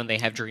constantly when they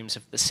have dreams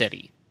of the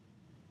city.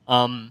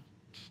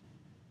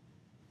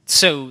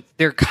 So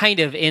they're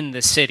kind of in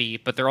the city,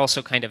 but they're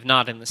also kind of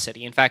not in the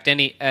city. In fact,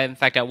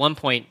 at one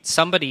point,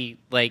 somebody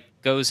like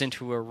goes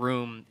into a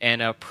room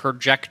and a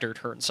projector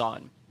turns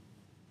on.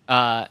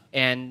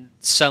 And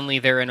suddenly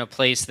they're in a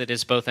place that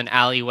is both an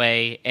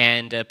alleyway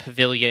and a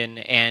pavilion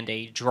and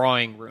a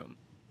drawing room.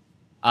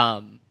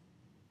 And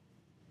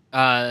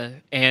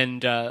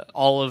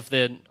all of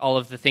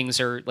the things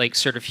are like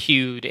sort of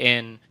hued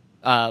in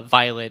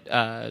violet,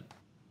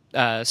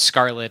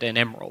 scarlet, and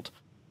emerald.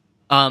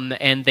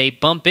 And they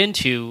bump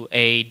into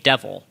a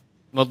devil.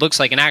 Well, it looks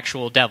like an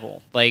actual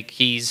devil. Like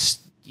he's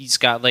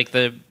got like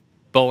the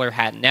bowler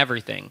hat and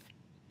everything,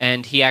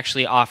 and he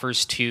actually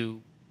offers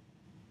to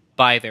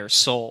buy their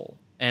soul.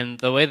 And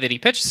the way that he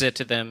pitches it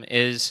to them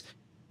is,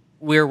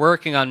 we're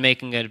working on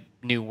making a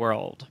new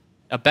world,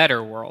 a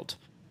better world.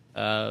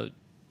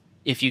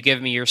 If you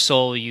give me your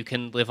soul, you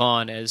can live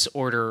on as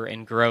order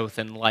and growth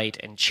and light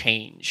and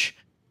change,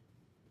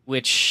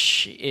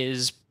 which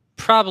is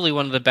probably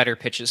one of the better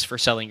pitches for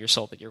selling your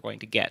soul that you're going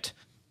to get.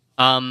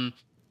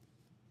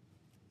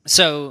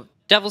 So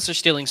devils are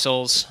stealing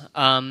souls.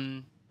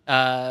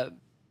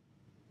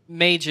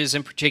 Mages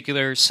in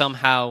particular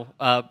somehow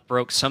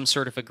broke some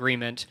sort of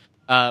agreement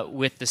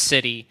with the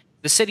city.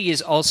 The city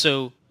is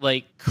also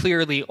like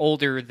clearly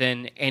older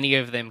than any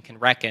of them can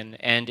reckon,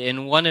 and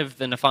in one of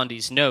the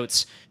Nefandi's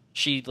notes,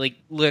 she like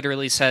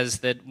literally says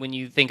that when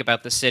you think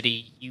about the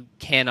city, you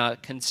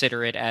cannot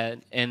consider it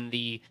in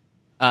the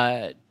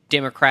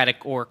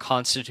democratic or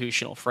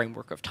constitutional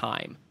framework of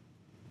time.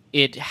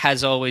 It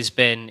has always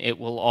been, it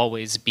will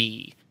always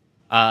be.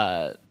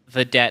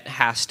 The debt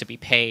has to be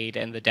paid,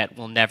 and the debt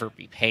will never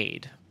be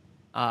paid.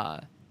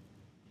 The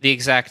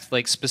exact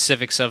like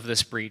specifics of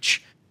this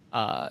breach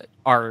are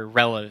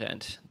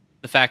irrelevant.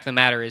 The fact of the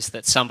matter is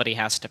that somebody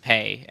has to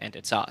pay, and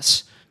it's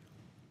us.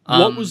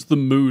 What was the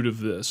mood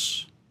of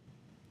this?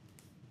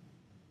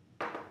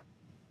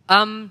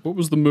 What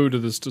was the mood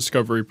of this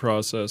discovery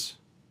process?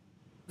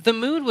 The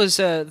mood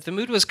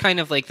was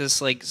kind of like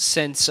this like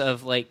sense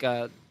of like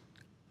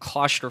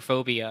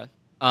claustrophobia.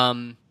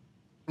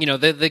 You know,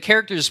 the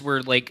characters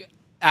were like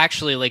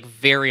actually like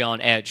very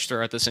on edge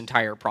throughout this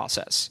entire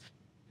process.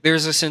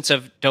 There's a sense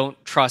of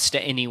don't trust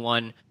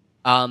anyone,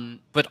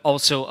 but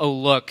also, oh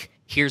look,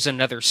 here's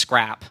another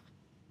scrap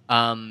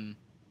of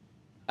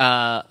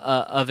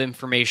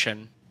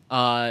information.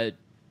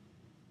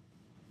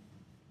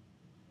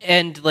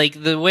 And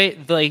like the way,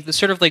 like the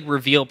sort of like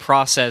reveal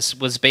process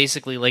was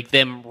basically like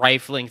them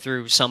rifling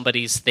through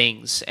somebody's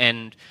things,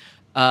 and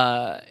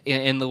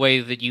in the way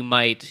that you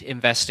might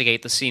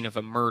investigate the scene of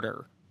a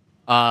murder,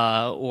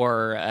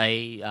 or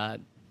a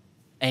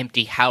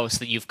empty house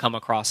that you've come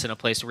across in a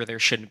place where there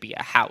shouldn't be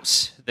a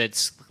house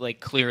that's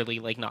like clearly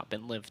like not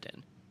been lived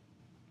in.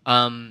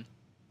 I'm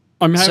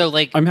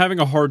having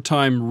a hard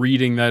time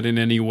reading that in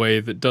any way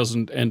that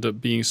doesn't end up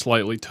being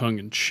slightly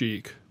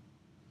tongue-in-cheek.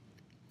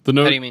 How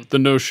do you mean? The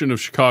notion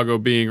of Chicago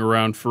being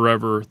around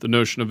forever, the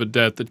notion of a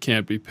debt that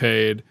can't be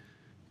paid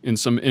in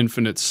some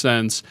infinite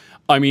sense.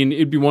 I mean,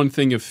 it'd be one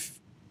thing if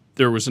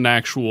there was an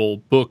actual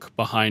book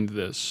behind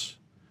this,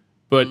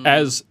 but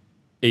as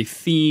a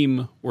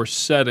theme or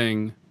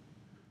setting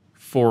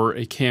for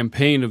a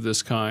campaign of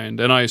this kind,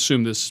 and I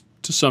assume this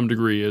to some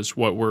degree is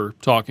what we're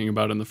talking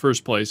about in the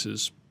first place,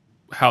 is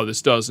how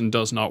this does and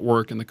does not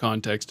work in the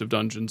context of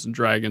Dungeons and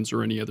Dragons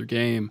or any other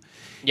game,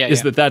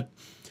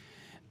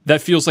 that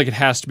feels like it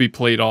has to be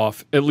played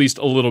off at least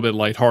a little bit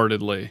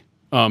lightheartedly,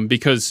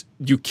 because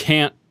you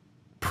can't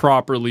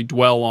properly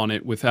dwell on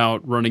it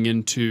without running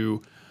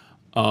into,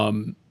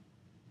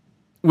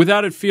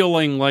 without it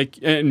feeling like,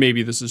 and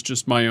maybe this is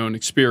just my own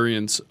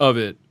experience of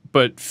it,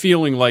 but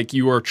feeling like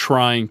you are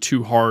trying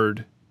too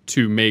hard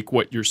to make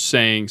what you're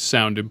saying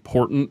sound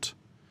important.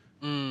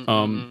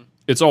 Mm-hmm.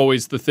 It's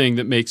always the thing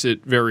that makes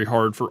it very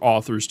hard for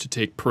authors to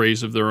take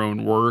praise of their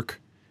own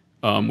work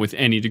with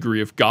any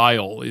degree of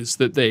guile, is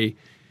that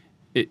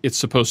it's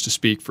supposed to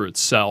speak for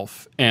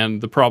itself.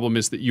 And the problem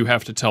is that you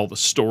have to tell the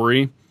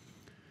story.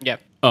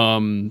 Yep.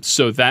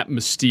 So that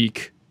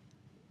mystique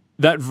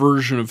that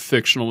version of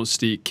fictional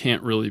Mystique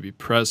can't really be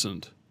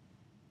present.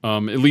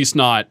 At least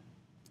not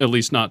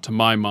to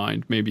my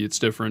mind. Maybe it's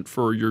different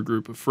for your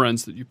group of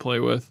friends that you play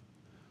with.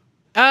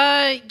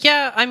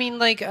 Yeah, I mean,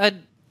 like,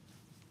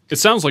 it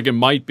sounds like it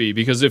might be,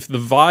 because if the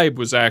vibe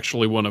was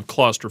actually one of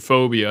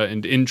claustrophobia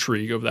and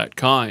intrigue of that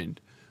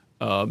kind,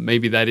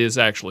 maybe that is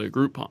actually a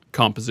group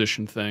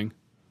composition thing.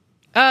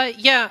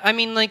 yeah, I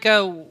mean, like,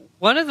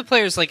 one of the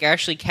players, like,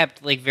 actually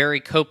kept, like, very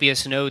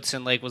copious notes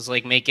and, like, was,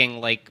 like,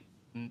 making, like,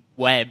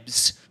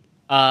 webs,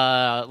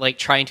 like,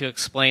 trying to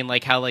explain,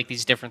 like, how, like,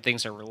 these different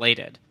things are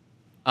related.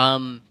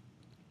 So,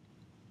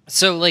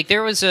 like,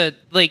 there was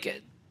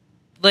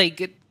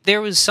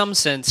there was some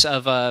sense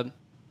of,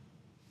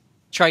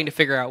 trying to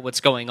figure out what's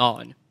going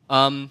on.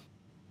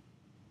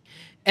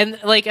 And,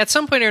 like, at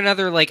some point or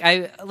another,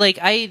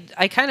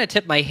 I kind of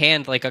tipped my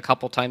hand, like, a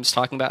couple times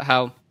talking about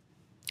how,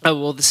 oh,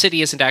 well, the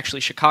city isn't actually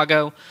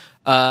Chicago.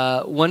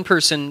 One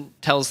person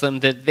tells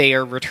them that they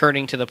are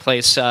returning to the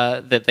place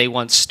that they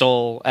once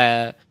stole.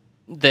 I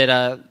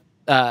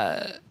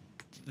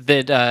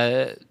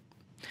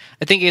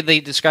think they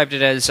described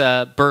it as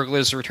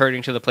burglars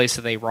returning to the place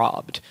that they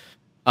robbed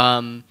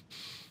when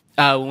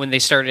they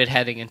started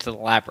heading into the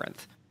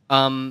labyrinth.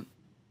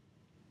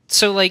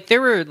 So, like,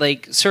 there were,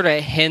 like, sort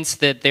of hints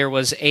that there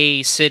was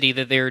a city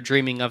that they were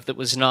dreaming of that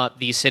was not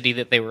the city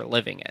that they were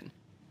living in.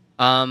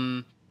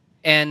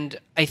 And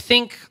I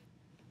think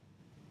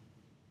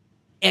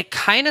it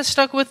kind of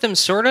stuck with them,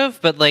 sort of,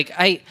 but, like,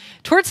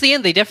 towards the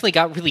end, they definitely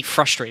got really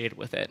frustrated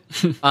with it.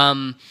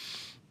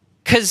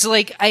 'Cause,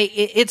 like,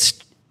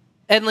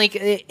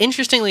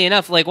 interestingly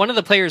enough, like, one of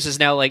the players is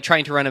now, like,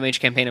 trying to run a mage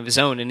campaign of his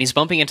own, and he's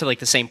bumping into, like,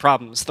 the same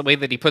problems. The way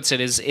that he puts it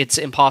is it's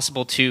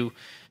impossible to,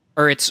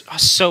 or it's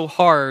so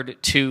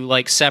hard to,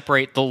 like,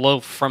 separate the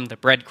loaf from the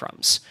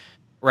breadcrumbs,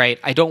 right?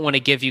 I don't want to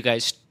give you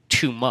guys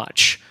too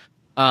much,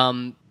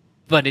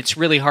 but it's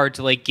really hard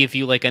to, like, give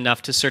you, like,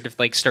 enough to sort of,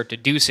 like, start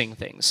deducing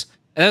things.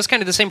 And that was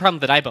kind of the same problem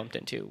that I bumped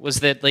into,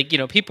 was that, like, you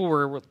know, people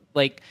were,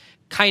 like,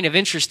 kind of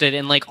interested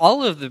in, like,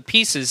 all of the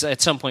pieces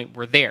at some point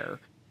were there,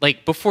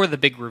 like, before the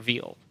big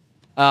reveal.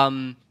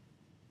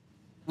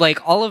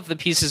 Like, all of the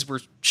pieces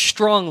were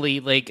strongly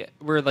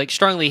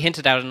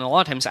hinted out, and a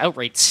lot of times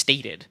outright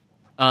stated.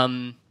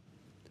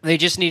 They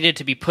just needed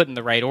to be put in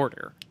the right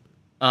order.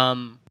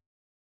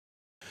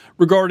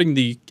 Regarding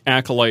the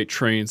Acolyte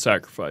train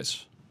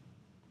sacrifice.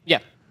 Yeah.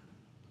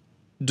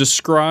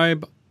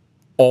 Describe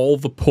all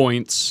the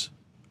points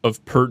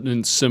of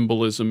pertinent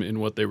symbolism in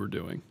what they were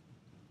doing.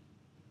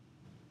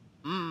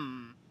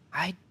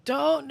 I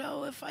don't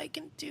know if I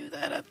can do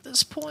that at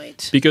this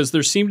point. Because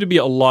there seemed to be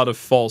a lot of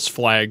false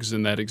flags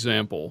in that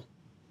example.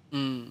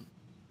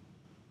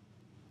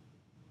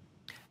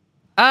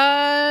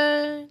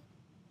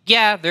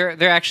 Yeah,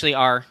 there actually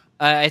are.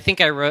 I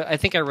think I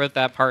wrote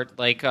that part,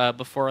 like,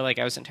 before, like,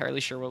 I was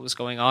entirely sure what was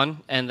going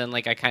on, and then,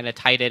 like, I kind of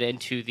tied it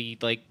into the,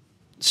 like,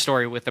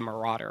 story with the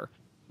Marauder,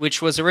 which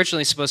was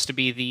originally supposed to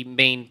be the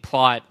main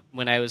plot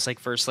when I was, like,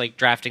 first, like,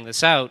 drafting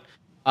this out,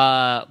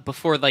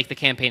 before, like, the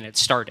campaign had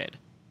started.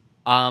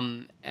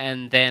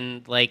 And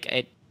then, like,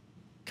 it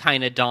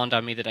kind of dawned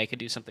on me that I could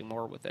do something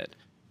more with it.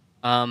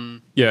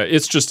 Yeah,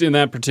 it's just in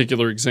that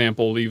particular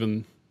example,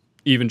 even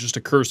just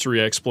a cursory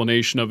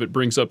explanation of it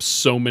brings up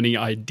so many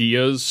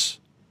ideas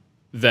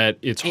that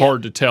it's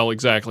hard to tell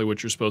exactly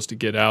what you're supposed to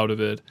get out of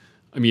it.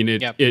 I mean,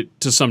 it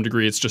to some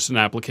degree, it's just an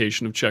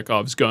application of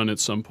Chekhov's gun at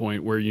some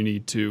point where you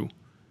need to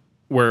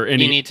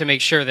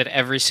make sure that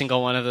every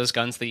single one of those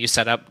guns that you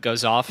set up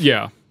goes off.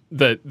 Yeah,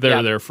 that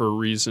they're there for a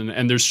reason.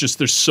 And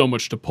there's so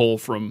much to pull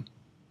from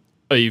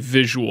a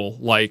visual,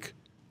 like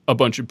a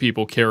bunch of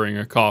people carrying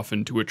a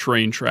coffin to a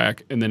train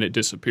track and then it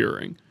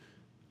disappearing.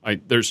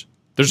 There's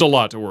a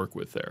lot to work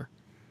with there.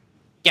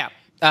 Yeah.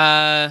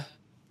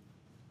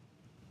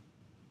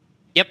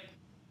 Yep.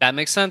 That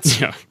makes sense.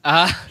 Yeah.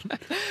 I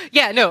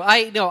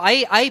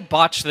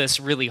botched this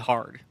really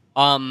hard.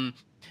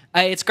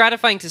 It's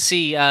gratifying to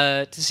see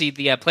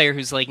the player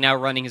who's, like, now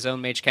running his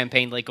own mage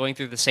campaign, like, going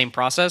through the same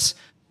process.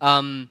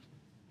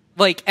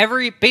 Like,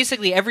 every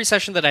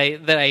session that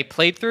I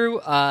played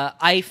through,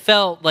 I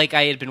felt like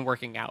I had been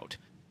working out.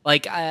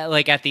 Like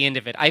at the end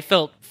of it, I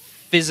felt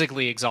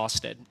physically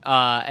exhausted.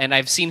 And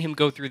I've seen him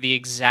go through the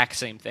exact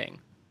same thing.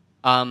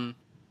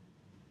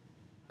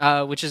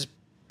 Which is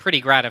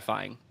pretty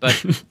gratifying.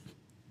 But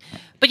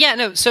but yeah,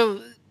 no,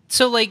 so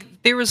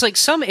like, there was, like,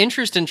 some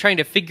interest in trying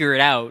to figure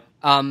it out.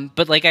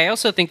 But, like, I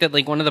also think that,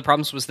 like, one of the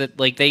problems was that,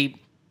 like, the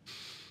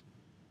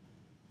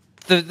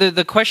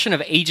question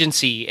of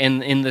agency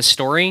in the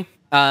story,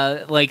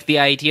 like, the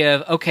idea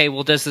of, okay,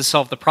 well, does this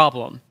solve the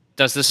problem?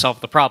 Does this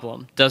solve the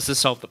problem? Does this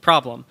solve the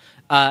problem?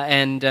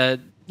 And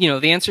you know,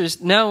 the answer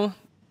is no.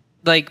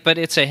 Like, but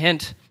it's a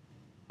hint.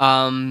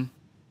 And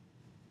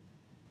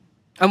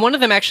one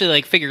of them actually,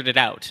 like, figured it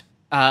out,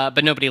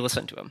 but nobody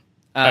listened to him.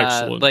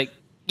 Excellent. Like,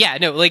 yeah,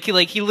 no, like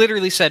he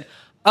literally said,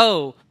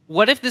 "Oh,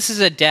 what if this is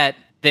a debt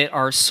that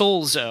our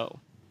souls owe?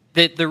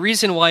 That the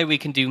reason why we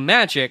can do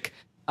magic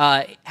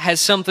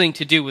has something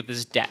to do with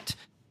this debt."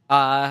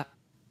 And,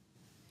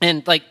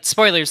 like,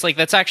 spoilers, like,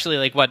 that's actually,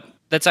 like, what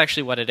That's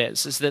actually what it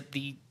is that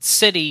the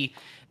city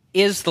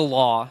is the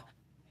law,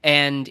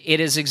 and it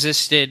has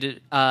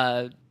existed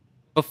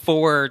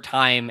before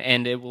time,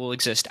 and it will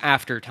exist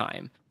after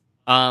time.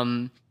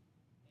 And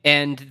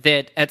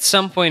that at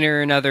some point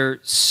or another,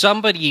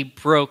 somebody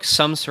broke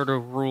some sort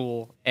of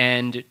rule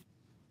and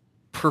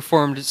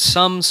performed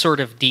some sort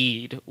of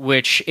deed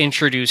which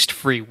introduced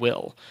free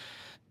will.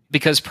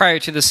 Because prior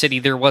to the city,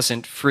 there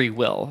wasn't free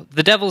will.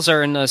 The devils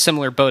are in a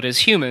similar boat as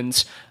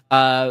humans.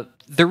 The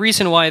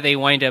reason why they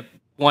wind up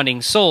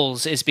wanting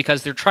souls is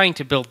because they're trying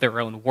to build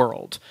their own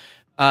world.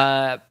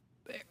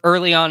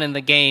 Early on in the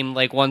game,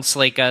 like once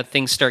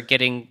things start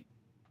getting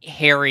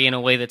hairy in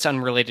a way that's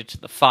unrelated to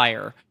the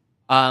fire,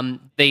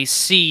 they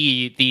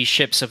see the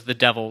ships of the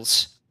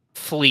devils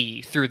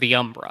flee through the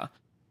Umbra.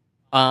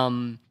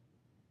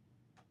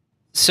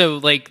 So,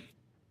 like,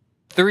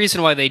 the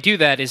reason why they do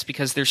that is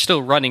because they're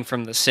still running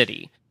from the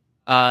city.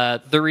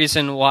 The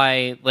reason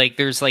why, like,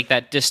 there's, like,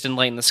 that distant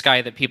light in the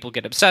sky that people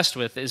get obsessed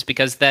with is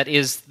because that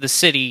is the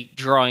city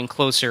drawing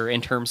closer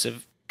in terms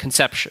of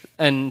conception.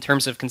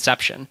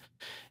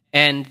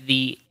 And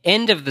the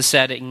end of the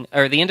setting,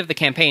 or the end of the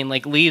campaign,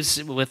 like,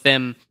 leaves with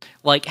them,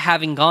 like,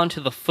 having gone to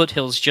the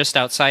foothills just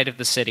outside of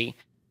the city,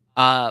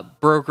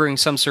 brokering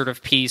some sort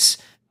of peace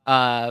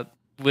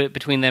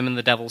between them and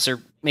the devils,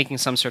 or making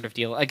some sort of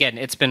deal. Again,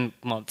 it's been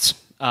months.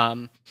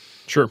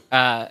 Sure.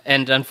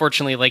 And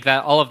unfortunately, like,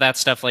 that, all of that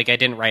stuff, like, I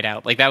didn't write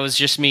out. Like, that was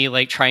just me,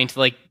 like, trying to,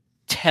 like,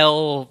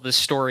 tell the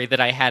story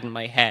that I had in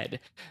my head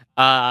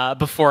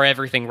before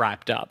everything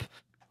wrapped up.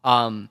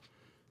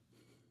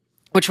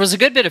 Which was a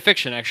good bit of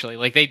fiction, actually.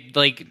 Like, they,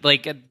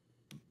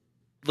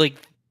 like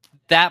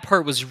that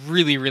part was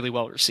really, really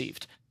well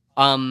received.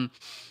 But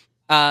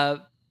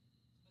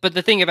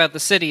the thing about the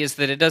city is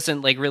that it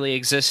doesn't, like, really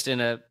exist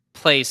in a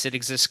place. It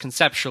exists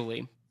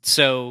conceptually.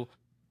 So,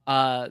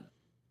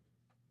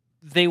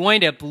 they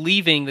wind up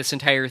leaving this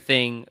entire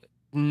thing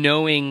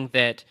knowing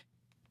that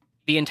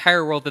the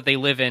entire world that they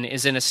live in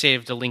is in a state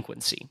of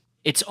delinquency.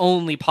 It's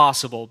only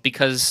possible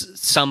because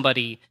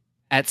somebody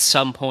at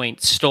some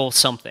point stole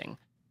something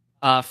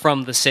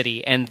from the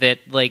city, and that,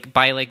 like,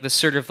 by, like, this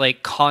sort of,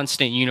 like,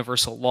 constant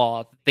universal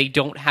law, they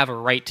don't have a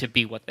right to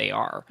be what they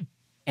are,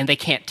 and they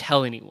can't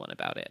tell anyone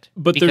about it.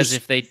 But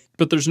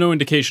there's no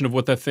indication of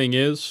what that thing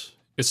is.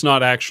 It's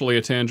not actually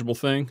a tangible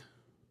thing.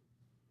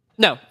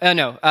 No.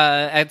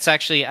 It's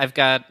actually, I've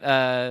got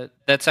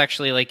that's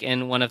actually, like,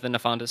 in one of the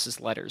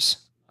Nefandus' letters.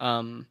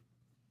 Because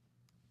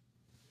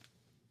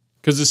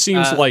it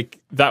seems like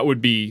that would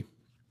be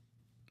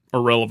a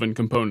relevant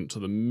component to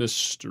the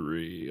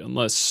mystery,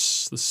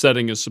 unless the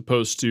setting is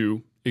supposed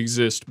to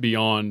exist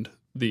beyond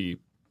the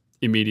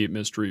immediate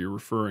mystery you're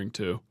referring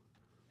to.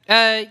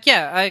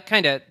 Yeah, I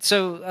kind of.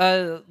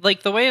 So,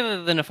 like, the way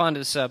that the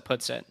Nefandus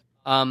puts it,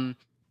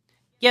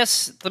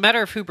 yes, the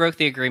matter of who broke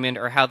the agreement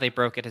or how they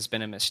broke it has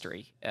been a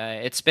mystery.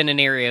 It's been an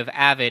area of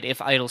avid,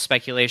 if idle,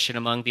 speculation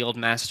among the old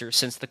masters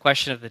since the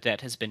question of the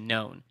debt has been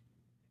known.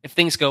 If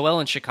things go well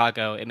in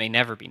Chicago, it may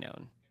never be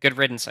known. Good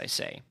riddance, I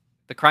say.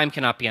 The crime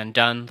cannot be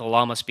undone. The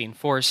law must be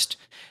enforced.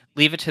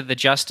 Leave the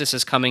justice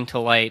as coming to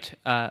light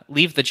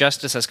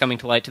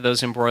to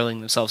those embroiling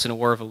themselves in a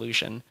war of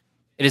illusion.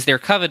 It is their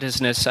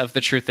covetousness of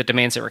the truth that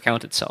demands it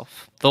recount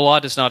itself. The law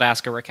does not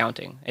ask a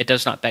recounting. It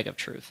does not beg of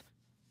truth.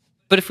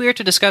 But if we are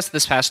to discuss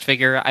this past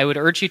figure, I would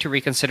urge you to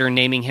reconsider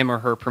naming him or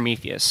her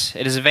Prometheus.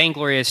 It is a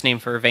vainglorious name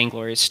for a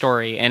vainglorious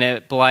story, and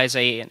it belies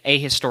an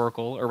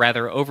ahistorical, or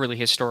rather overly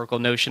historical,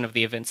 notion of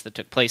the events that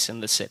took place in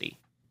the city.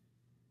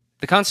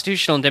 The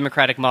constitutional and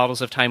democratic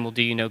models of time will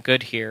do you no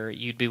good here.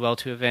 You'd be well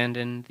to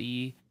abandon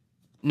the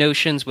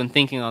notions when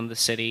thinking on the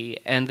city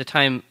and the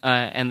time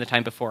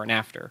before and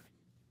after.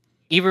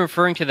 Even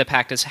referring to the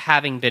pact as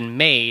having been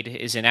made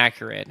is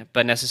inaccurate,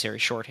 but necessary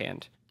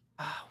shorthand.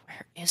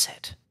 Where is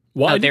it?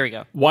 There we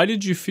go. Why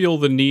did you feel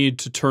the need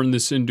to turn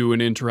this into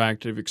an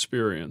interactive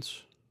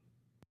experience?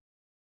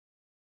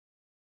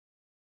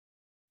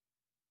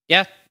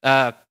 Yeah,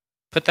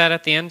 put that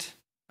at the end.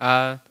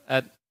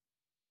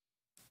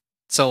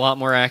 It's a lot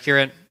more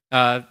accurate.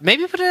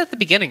 Maybe put it at the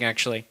beginning,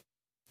 actually.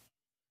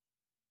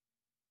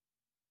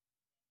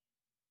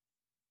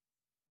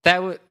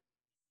 That would...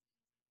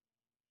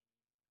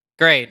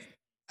 Great.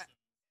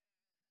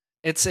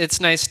 It's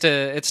nice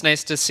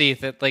to see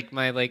that, like,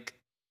 my, like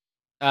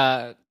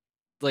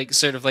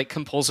sort of, like,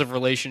 compulsive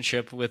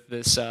relationship with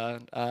this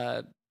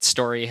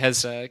story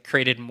has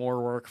created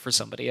more work for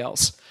somebody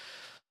else.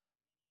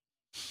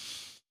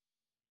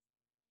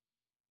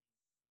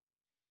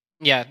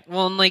 Yeah,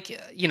 well, and, like,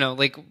 you know,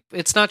 like,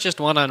 it's not just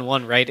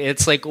one-on-one, right?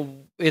 It's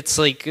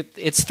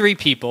three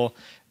people.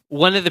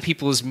 One of the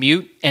people is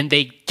mute, and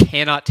they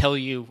cannot tell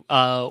you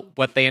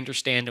what they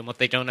understand and what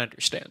they don't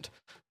understand,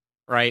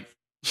 right?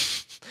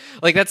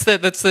 Like, that's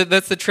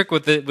the trick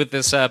with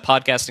this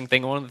podcasting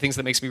thing. One of the things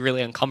that makes me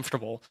really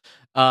uncomfortable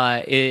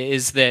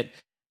is that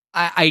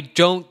I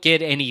don't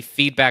get any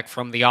feedback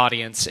from the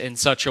audience in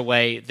such a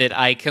way that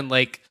I can,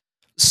 like,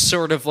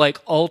 sort of, like,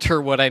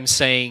 alter what I'm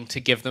saying to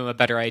give them a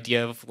better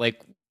idea of,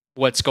 like,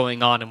 what's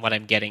going on and what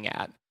I'm getting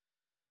at.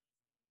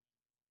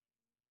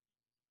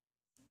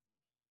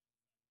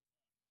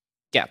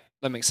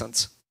 That makes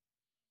sense.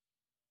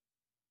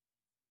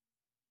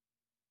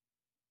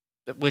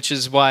 Which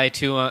is why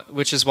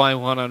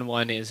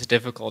one-on-one is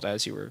difficult,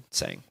 as you were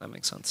saying. That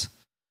makes sense.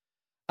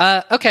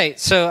 Okay,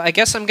 so I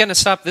guess I'm gonna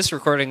stop this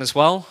recording as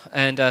well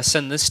and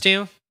send this to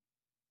you.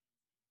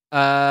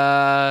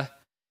 All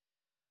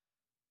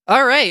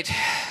right,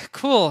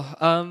 cool.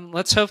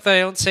 Let's hope that I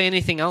don't say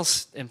anything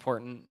else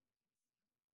important.